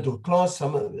feel middle class.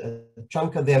 A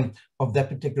chunk of them, of that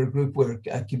particular group, were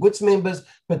kibbutz members,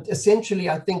 but essentially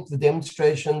I think the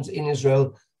demonstrations in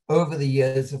Israel over the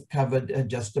years have covered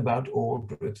just about all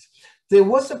groups. There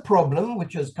was a problem,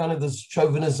 which is kind of this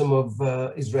chauvinism of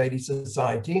Israeli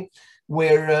society,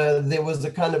 where there was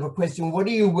a kind of a question, what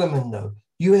do you women know?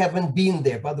 You haven't been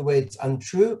there. By the way, it's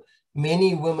untrue.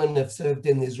 Many women have served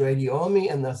in the Israeli army,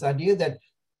 and this idea that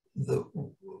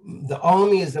the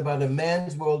army is about a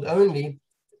man's world only,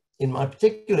 in my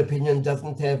particular opinion,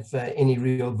 doesn't have any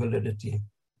real validity.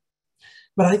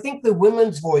 But I think the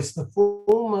women's voice, the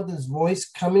foremothers' voice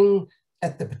coming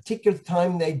at the particular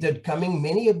time they did coming,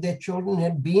 many of their children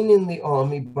had been in the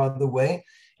army, by the way,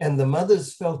 and the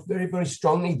mothers felt very, very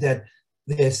strongly that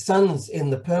their sons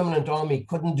in the permanent army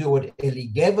couldn't do what Eli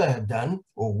Geber had done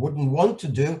or wouldn't want to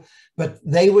do, but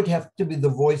they would have to be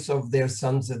the voice of their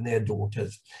sons and their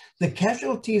daughters. The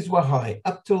casualties were high.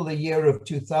 Up till the year of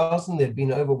 2000, there'd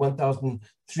been over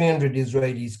 1,300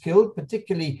 Israelis killed,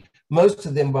 particularly most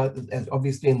of them,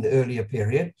 obviously, in the earlier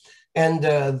period. And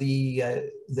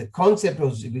the concept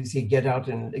was, we see, get out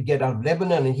of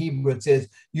Lebanon. In Hebrew, it says,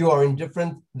 you are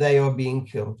indifferent, they are being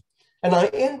killed. And I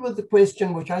end with the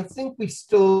question, which I think we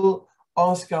still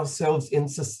ask ourselves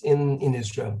in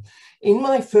Israel. In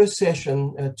my first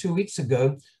session 2 weeks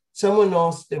ago, someone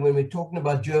asked, when we're talking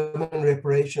about German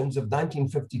reparations of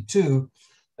 1952,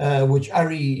 which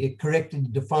Ari correctly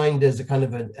defined as a kind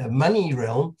of a money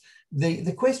realm,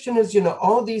 the question is,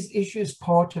 are these issues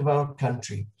part of our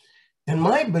country? And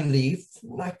my belief,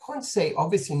 I can't say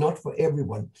obviously not for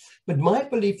everyone, but my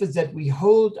belief is that we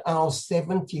hold our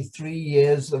 73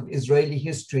 years of Israeli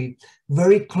history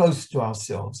very close to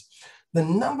ourselves. The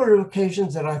number of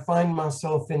occasions that I find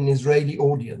myself in an Israeli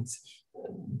audience,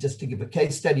 just to give a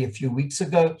case study, a few weeks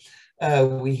ago,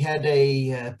 we had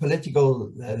a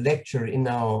political lecture in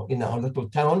our little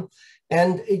town,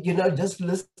 and just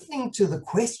listening to the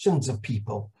questions of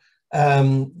people,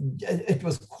 it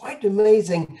was quite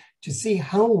amazing to see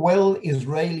how well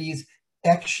Israelis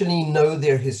actually know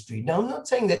their history. Now, I'm not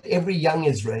saying that every young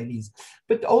Israelis,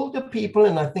 but older people,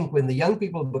 and I think when the young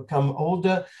people become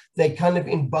older, they kind of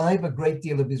imbibe a great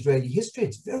deal of Israeli history.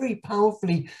 It's very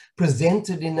powerfully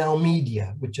presented in our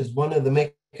media, which is one of the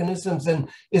mechanisms, and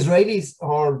Israelis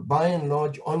are by and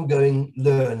large ongoing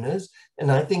learners,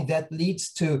 and I think that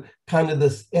leads to kind of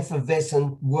this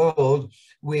effervescent world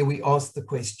where we ask the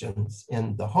questions.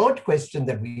 And the hard question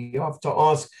that we have to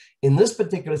ask in this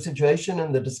particular situation,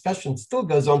 and the discussion still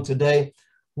goes on today,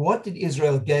 what did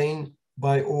Israel gain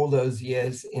by all those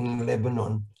years in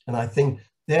Lebanon? And I think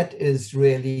that is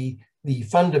really the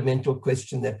fundamental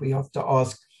question that we have to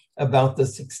ask about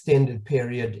this extended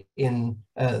period in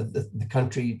the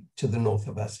country to the north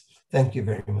of us. Thank you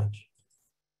very much.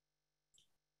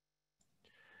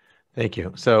 Thank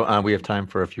you. So we have time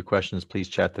for a few questions. Please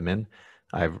chat them in.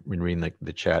 I've been reading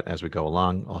the chat as we go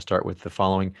along. I'll start with the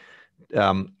following.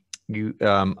 I'm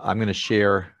going to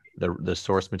share the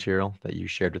source material that you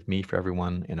shared with me for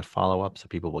everyone in a follow-up, so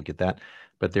people will get that.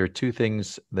 But there are two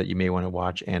things that you may want to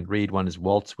watch and read. One is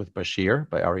Waltz with Bashir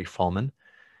by Ari Folman.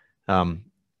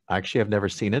 Actually, I've never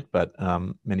seen it, but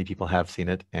many people have seen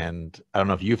it. And I don't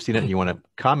know if you've seen it and you want to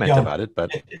comment about it,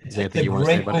 but is there anything you want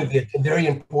to say about it? It's a very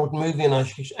important movie, and I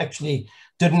actually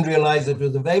didn't realize it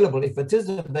was available. If it is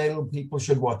available, people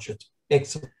should watch it.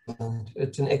 Excellent.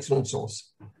 It's an excellent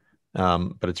source.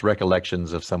 But it's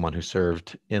recollections of someone who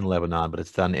served in Lebanon, but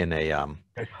it's done in a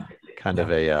kind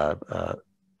of a,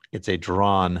 it's a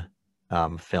drawn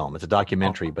film. It's a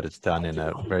documentary, but it's done in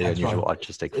a very unusual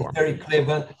artistic form. It's very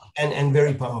clever and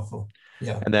very powerful.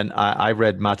 Yeah. And then I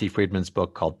read Mati Friedman's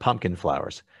book called Pumpkin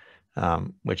Flowers,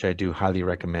 which I do highly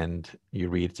recommend you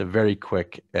read. It's a very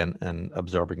quick and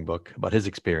absorbing book about his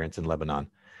experience in Lebanon,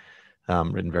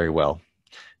 written very well.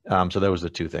 So those are the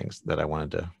two things that I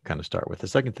wanted to kind of start with. The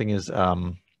second thing is,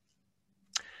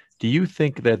 do you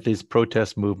think that these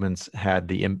protest movements had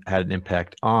an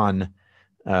impact on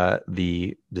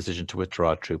the decision to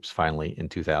withdraw troops finally in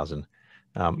 2000?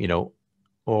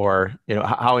 Or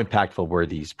how impactful were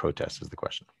these protests is the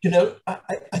question.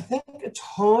 I think it's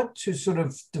hard to sort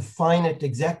of define it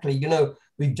exactly.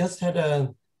 We've just had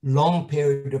a long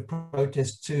period of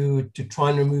protest to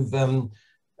try and remove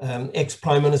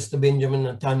ex-Prime Minister Benjamin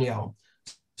Netanyahu.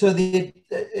 So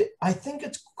I think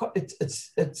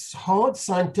it's hard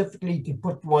scientifically to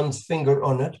put one's finger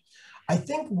on it. I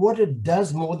think what it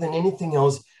does more than anything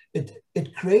else,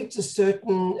 it creates a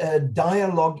certain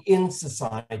dialogue in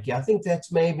society. I think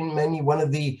that's maybe one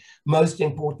of the most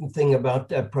important thing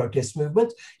about protest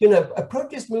movement. A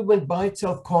protest movement by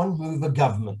itself can't move a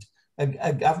government.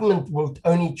 A government will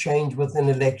only change with an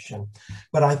election.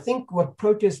 But I think what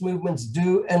protest movements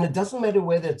do, and it doesn't matter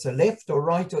whether it's a left or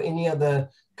right or any other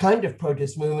kind of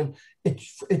protest movement,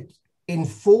 it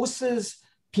enforces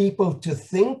people to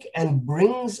think and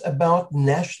brings about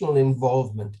national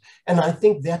involvement. And I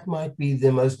think that might be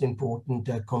the most important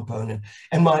component.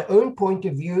 And my own point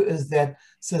of view is that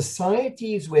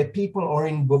societies where people are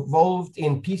involved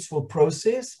in peaceful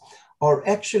process are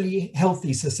actually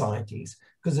healthy societies,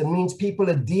 because it means people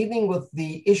are dealing with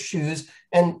the issues,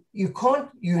 and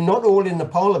you're not all in the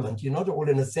parliament, you're not all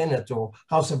in the Senate or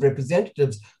House of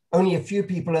Representatives, only a few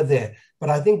people are there. But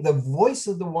I think the voice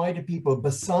of the wider people,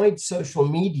 besides social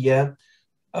media,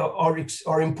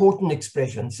 are important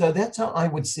expressions. So that's how I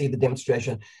would see the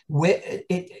demonstration.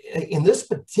 In this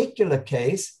particular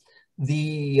case,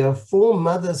 the 4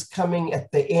 mothers coming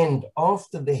at the end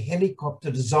after the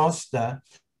helicopter disaster,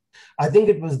 I think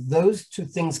it was those 2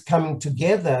 things coming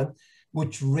together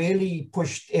which really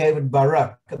pushed Ehud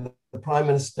Barak, the prime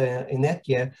minister in that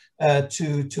year,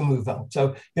 to move out.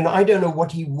 So, I don't know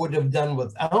what he would have done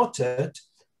without it,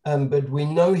 but we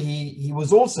know he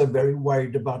was also very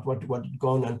worried about what had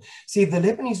gone on. See, the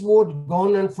Lebanese war had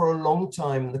gone on for a long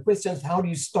time. And the question is, how do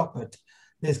you stop it?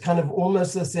 There's kind of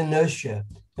almost this inertia.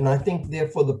 And I think,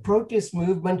 therefore, the protest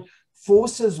movement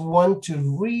forces one to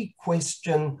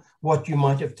re-question what you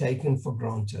might have taken for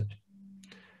granted.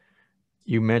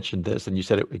 You mentioned this, and you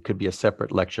said it could be a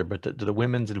separate lecture, but did the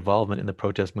women's involvement in the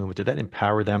protest movement, did that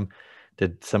empower them?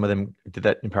 Did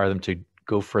that empower them to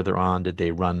go further on? Did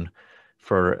they run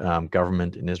for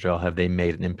government in Israel? Have they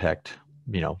made an impact,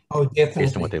 Oh, definitely,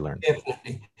 based on what they learned?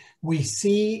 Definitely. We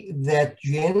see that,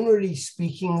 generally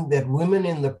speaking, that women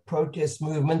in the protest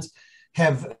movements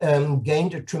have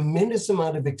gained a tremendous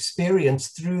amount of experience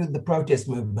through the protest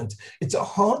movement. It's a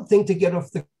hard thing to get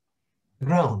off the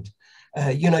ground.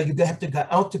 You have to go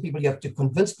out to people, you have to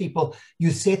convince people,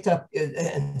 you set up,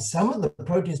 and some of the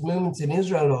protest movements in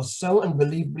Israel are so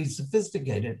unbelievably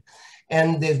sophisticated.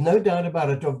 And there's no doubt about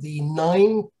it, of the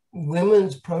 9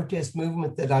 women's protest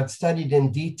movement that I've studied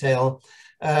in detail,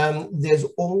 there's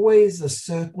always a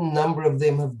certain number of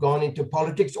them have gone into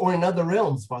politics or in other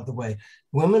realms, by the way.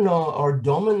 Women are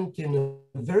dominant in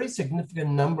a very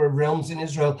significant number of realms in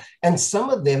Israel, and some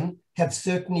of them have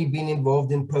certainly been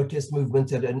involved in protest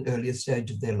movements at an earlier stage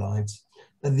of their lives.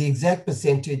 The exact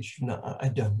percentage, no, I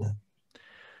don't know.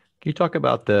 Can you talk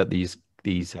about these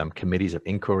committees of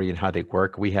inquiry and how they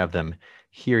work? We have them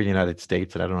here in the United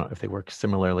States, and I don't know if they work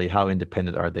similarly. How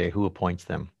independent are they? Who appoints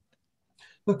them?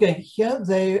 Okay, here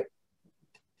they,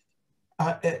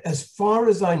 as far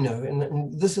as I know,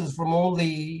 and this is from all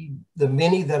the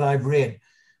many that I've read,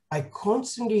 I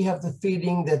constantly have the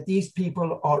feeling that these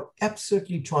people are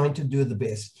absolutely trying to do the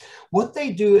best. What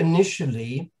they do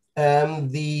initially,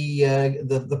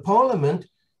 the parliament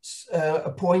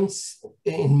appoints,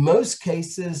 in most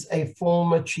cases, a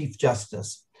former chief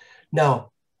justice.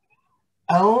 Now,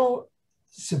 our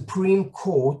Supreme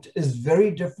Court is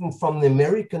very different from the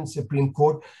American Supreme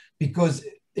Court, because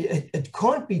it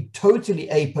can't be totally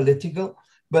apolitical,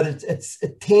 but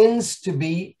it tends to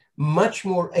be much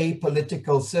more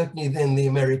apolitical, certainly, than the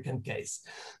American case.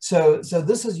 So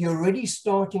this is, you're already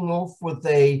starting off with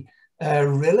a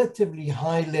relatively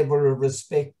high level of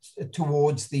respect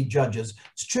towards the judges.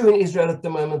 It's true in Israel at the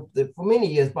moment. For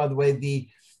many years, by the way,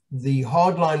 the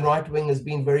hardline right wing has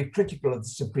been very critical of the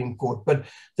Supreme Court, but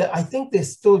I think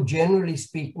there's still, generally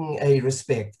speaking, a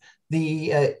respect.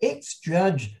 The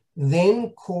ex-judge then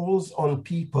calls on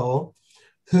people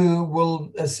who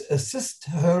will assist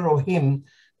her or him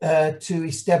to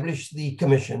establish the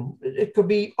commission. It could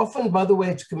be, often, by the way,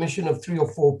 it's a commission of 3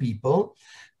 or 4 people.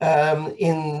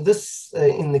 In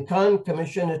the Kahan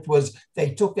Commission,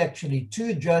 they took actually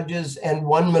 2 judges and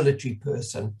 1 military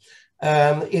person.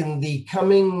 In the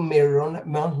coming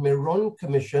Mount Meron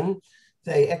Commission,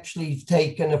 they actually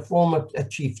taken a former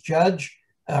chief judge,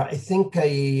 I think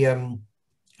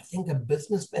a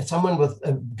businessman, someone with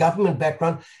a government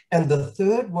background, and the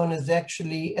third one is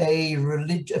actually a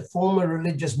former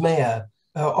religious mayor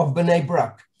of Bnei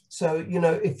Brak. So,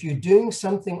 if you're doing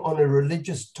something on a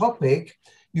religious topic,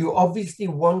 you obviously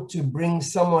want to bring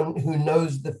someone who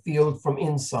knows the field from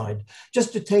inside.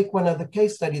 Just to take one other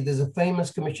case study, there's a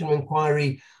famous commission of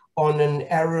inquiry on an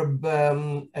Arab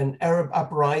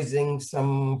uprising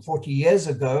some 40 years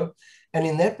ago. And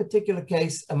in that particular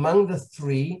case, among the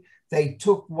 3, they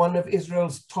took one of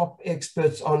Israel's top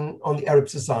experts on the Arab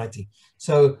society.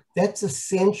 So that's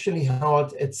essentially how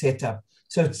it's set up.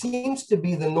 So it seems to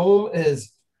be the norm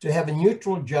is to have a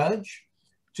neutral judge,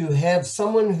 to have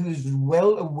someone who's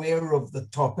well aware of the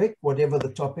topic, whatever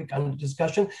the topic under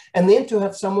discussion, and then to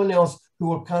have someone else who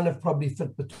will kind of probably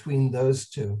fit between those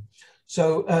 2. So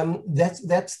that's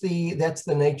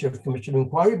the nature of commission of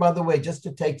inquiry. By the way, just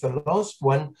to take the last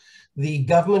one, the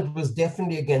government was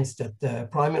definitely against it. The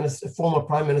former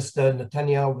Prime Minister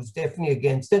Netanyahu was definitely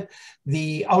against it.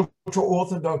 The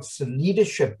ultra-Orthodox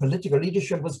leadership, political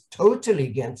leadership, was totally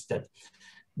against it.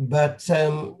 But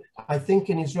I think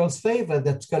in Israel's favor,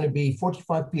 that's going to be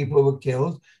 45 people who were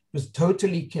killed. It was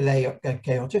totally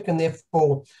chaotic. And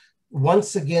therefore,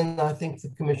 once again, I think the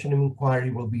commission of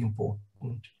inquiry will be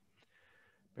important.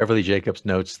 Beverly Jacobs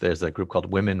notes there's a group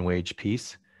called Women Wage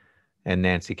Peace, and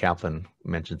Nancy Kaplan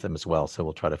mentions them as well. So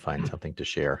we'll try to find something to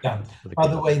share. Yeah. By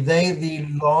the way, they're the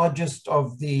largest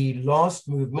of the last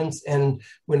movements. And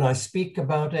when I speak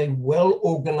about a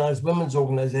well-organized women's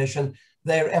organization,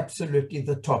 they're absolutely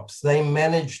the tops. They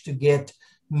manage to get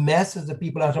masses of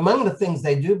people out. Among the things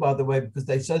they do, by the way, because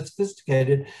they're so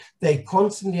sophisticated, they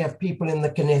constantly have people in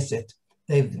the Knesset.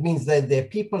 It means that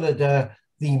they're people that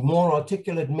the more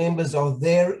articulate members are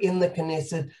there in the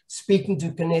Knesset, speaking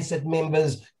to Knesset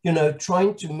members,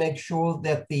 trying to make sure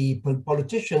that the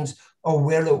politicians are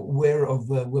well aware of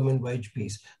women wage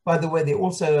peace. By the way, there are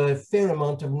also a fair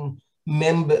amount of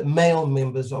male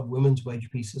members of women's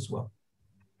wage peace as well.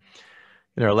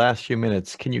 In our last few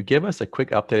minutes, can you give us a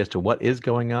quick update as to what is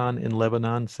going on in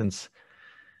Lebanon, since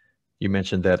you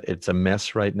mentioned that it's a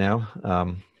mess right now?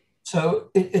 So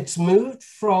it's moved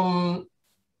from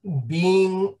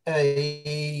being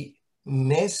a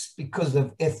mess because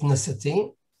of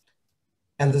ethnicity,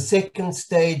 and the second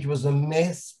stage was a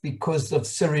mess because of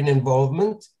Syrian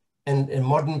involvement, and in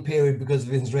modern period because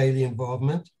of Israeli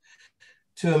involvement,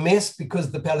 to a mess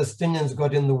because the Palestinians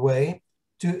got in the way,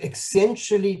 to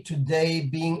essentially today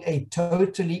being a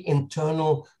totally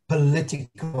internal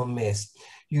political mess.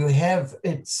 You have,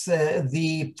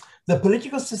 the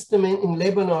political system in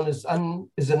Lebanon is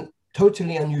a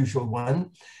totally unusual one,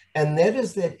 and that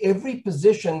is that every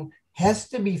position has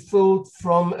to be filled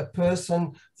from a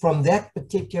person from that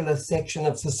particular section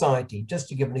of society. Just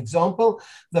to give an example,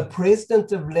 the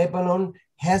president of Lebanon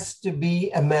has to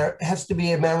be a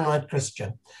Maronite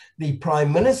Christian. The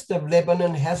prime minister of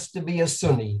Lebanon has to be a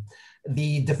Sunni.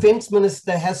 The defense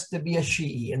minister has to be a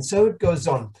Shi'i, and so it goes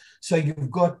on. So you've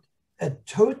got a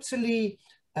totally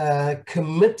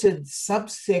committed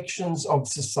subsections of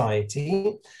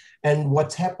society. And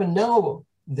what's happened now,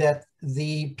 that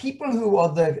the people who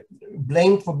are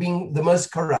blamed for being the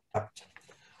most corrupt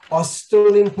are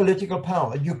still in political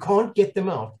power. You can't get them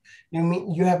out.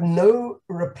 You have no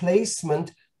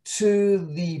replacement to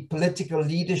the political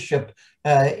leadership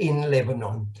in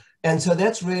Lebanon. And so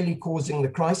that's really causing the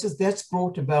crisis. That's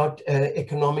brought about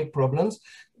economic problems.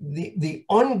 The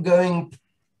ongoing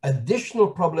additional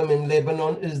problem in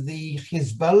Lebanon is the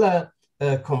Hezbollah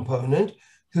component,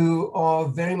 who are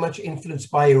very much influenced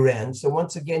by Iran. So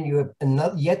once again, you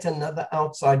have yet another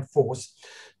outside force.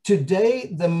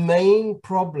 Today, the main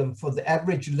problem for the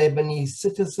average Lebanese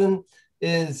citizen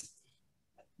is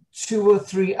 2 or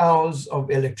 3 hours of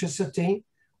electricity,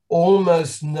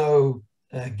 almost no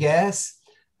gas,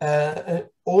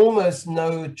 almost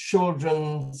no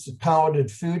children's powdered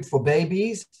food for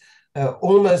babies,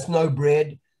 almost no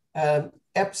bread,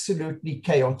 absolutely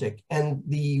chaotic. And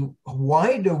the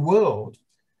wider world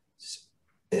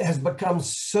has become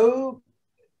so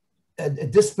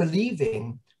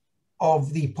disbelieving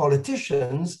of the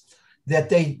politicians that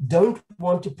they don't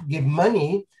want to give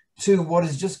money to what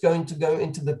is just going to go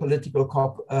into the political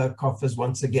coffers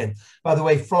once again. By the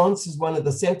way, France is one of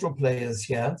the central players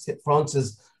here. France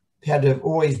has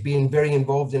always been very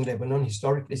involved in Lebanon,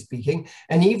 historically speaking.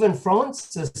 And even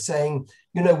France is saying,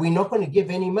 we're not going to give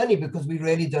any money because we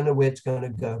really don't know where it's going to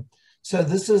go. So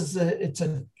this is, it's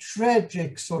a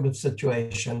tragic sort of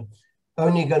situation,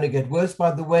 only going to get worse. By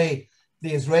the way,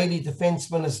 the Israeli defense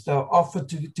minister offered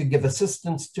to give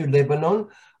assistance to Lebanon.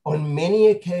 On many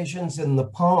occasions in the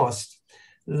past,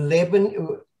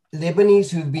 Lebanese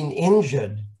who've been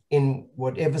injured in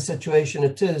whatever situation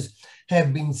it is,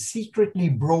 have been secretly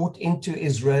brought into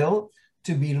Israel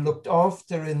to be looked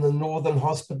after in the northern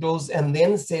hospitals and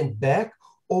then sent back,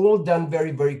 all done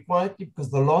very, very quietly, because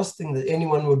the last thing that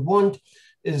anyone would want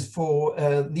is for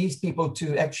these people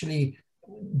to actually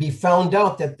be found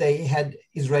out that they had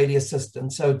Israeli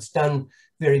assistance. So it's done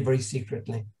very, very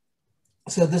secretly.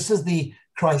 So this is the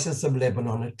crisis of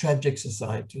Lebanon, a tragic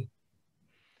society.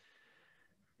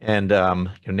 And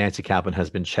Nancy Kaplan has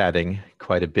been chatting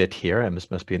quite a bit here, and this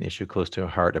must be an issue close to her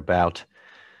heart about,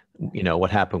 what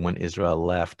happened when Israel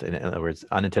left. In other words,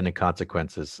 unintended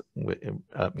consequences,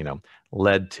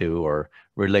 led to or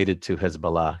related to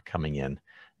Hezbollah coming in.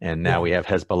 And now we have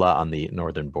Hezbollah on the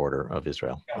northern border of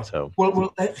Israel. Yeah. So,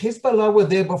 well, Hezbollah were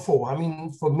there before. I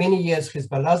mean, for many years,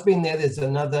 Hezbollah's been there. There's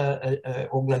another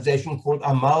organization called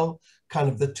Amal. Kind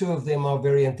of the two of them are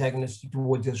very antagonistic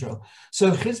towards Israel.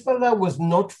 So Hezbollah was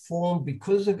not formed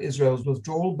because of Israel's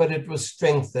withdrawal, but it was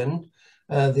strengthened.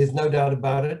 There's no doubt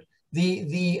about it.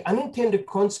 The unintended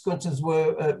consequences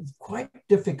were quite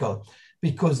difficult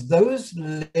because those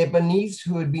Lebanese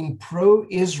who had been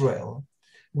pro-Israel,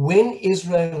 when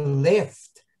Israel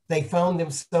left, they found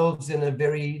themselves in a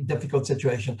very difficult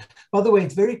situation. By the way,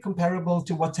 it's very comparable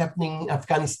to what's happening in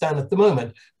Afghanistan at the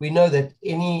moment. We know that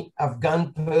any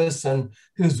Afghan person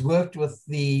who's worked with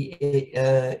the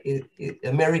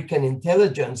American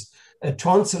intelligence,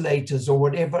 translators or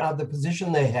whatever other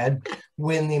position they had,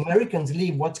 when the Americans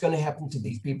leave, what's going to happen to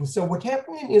these people? So what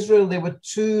happened in Israel, there were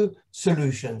two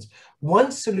solutions.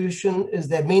 One solution is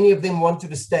that many of them wanted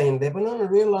to stay in Lebanon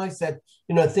and realized that,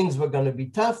 things were going to be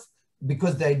tough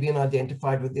because they'd been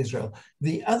identified with Israel.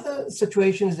 The other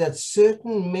situation is that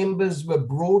certain members were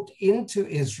brought into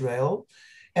Israel.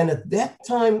 And at that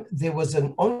time, there was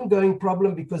an ongoing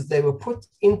problem because they were put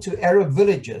into Arab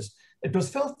villages. It was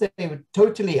felt that they were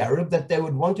totally Arab, that they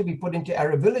would want to be put into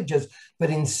Arab villages.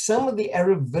 But in some of the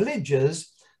Arab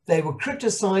villages, they were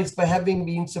criticized for having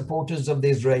been supporters of the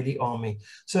Israeli army.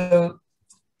 So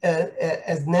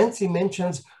as Nancy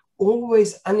mentions,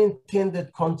 always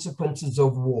unintended consequences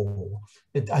of war.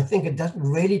 I think it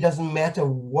really doesn't matter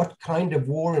what kind of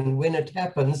war and when it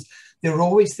happens, there are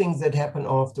always things that happen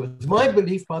afterwards. My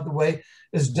belief, by the way,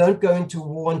 is don't go into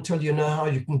war until you know how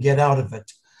you can get out of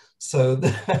it. So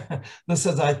this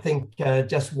is, I think,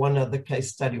 just one other case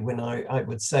study when I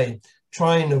would say,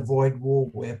 try and avoid war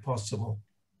where possible.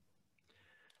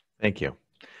 Thank you.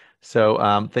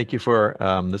 So thank you for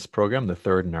this program, the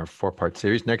third in our four-part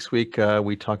series. Next week,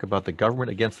 we talk about the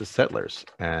government against the settlers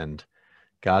and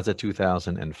Gaza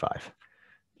 2005.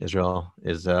 Israel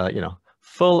is,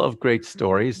 full of great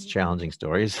stories, challenging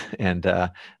stories, and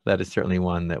that is certainly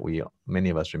one that many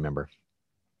of us remember.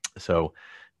 So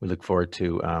we look forward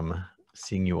to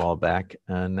seeing you all back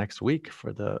next week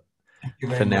for the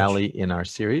finale in our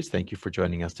series. Thank you for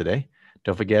joining us today.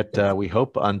 Don't forget, we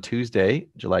hope on Tuesday,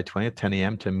 July 20th, 10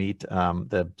 a.m. to meet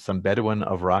some Bedouin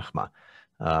of Rahma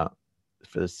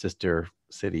for the sister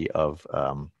city of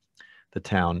the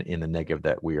town in the Negev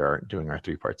that we are doing our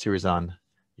three-part series on,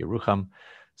 Yerucham.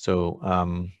 So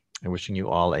I'm wishing you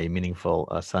all a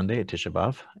meaningful Sunday at Tisha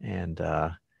B'Av. And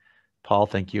Paul,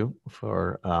 thank you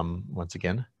for, once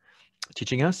again,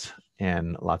 teaching us.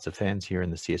 And lots of fans here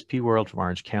in the CSP world from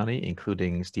Orange County,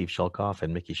 including Steve Shulkoff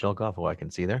and Mickey Shulkoff, who I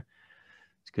can see there.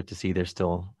 It's good to see they're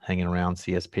still hanging around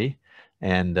CSP.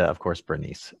 And of course,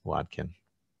 Bernice Watkin.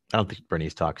 I don't think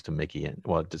Bernice talks to Mickey.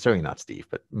 Well, certainly not Steve,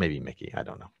 but maybe Mickey. I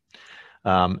don't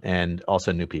know. And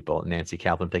also new people. Nancy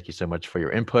Kaplan, thank you so much for your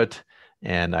input.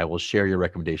 And I will share your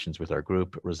recommendations with our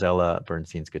group. Rosella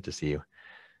Bernstein, it's good to see you.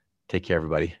 Take care,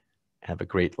 everybody. Have a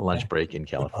great lunch break in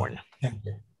California. Thank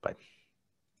you. Bye.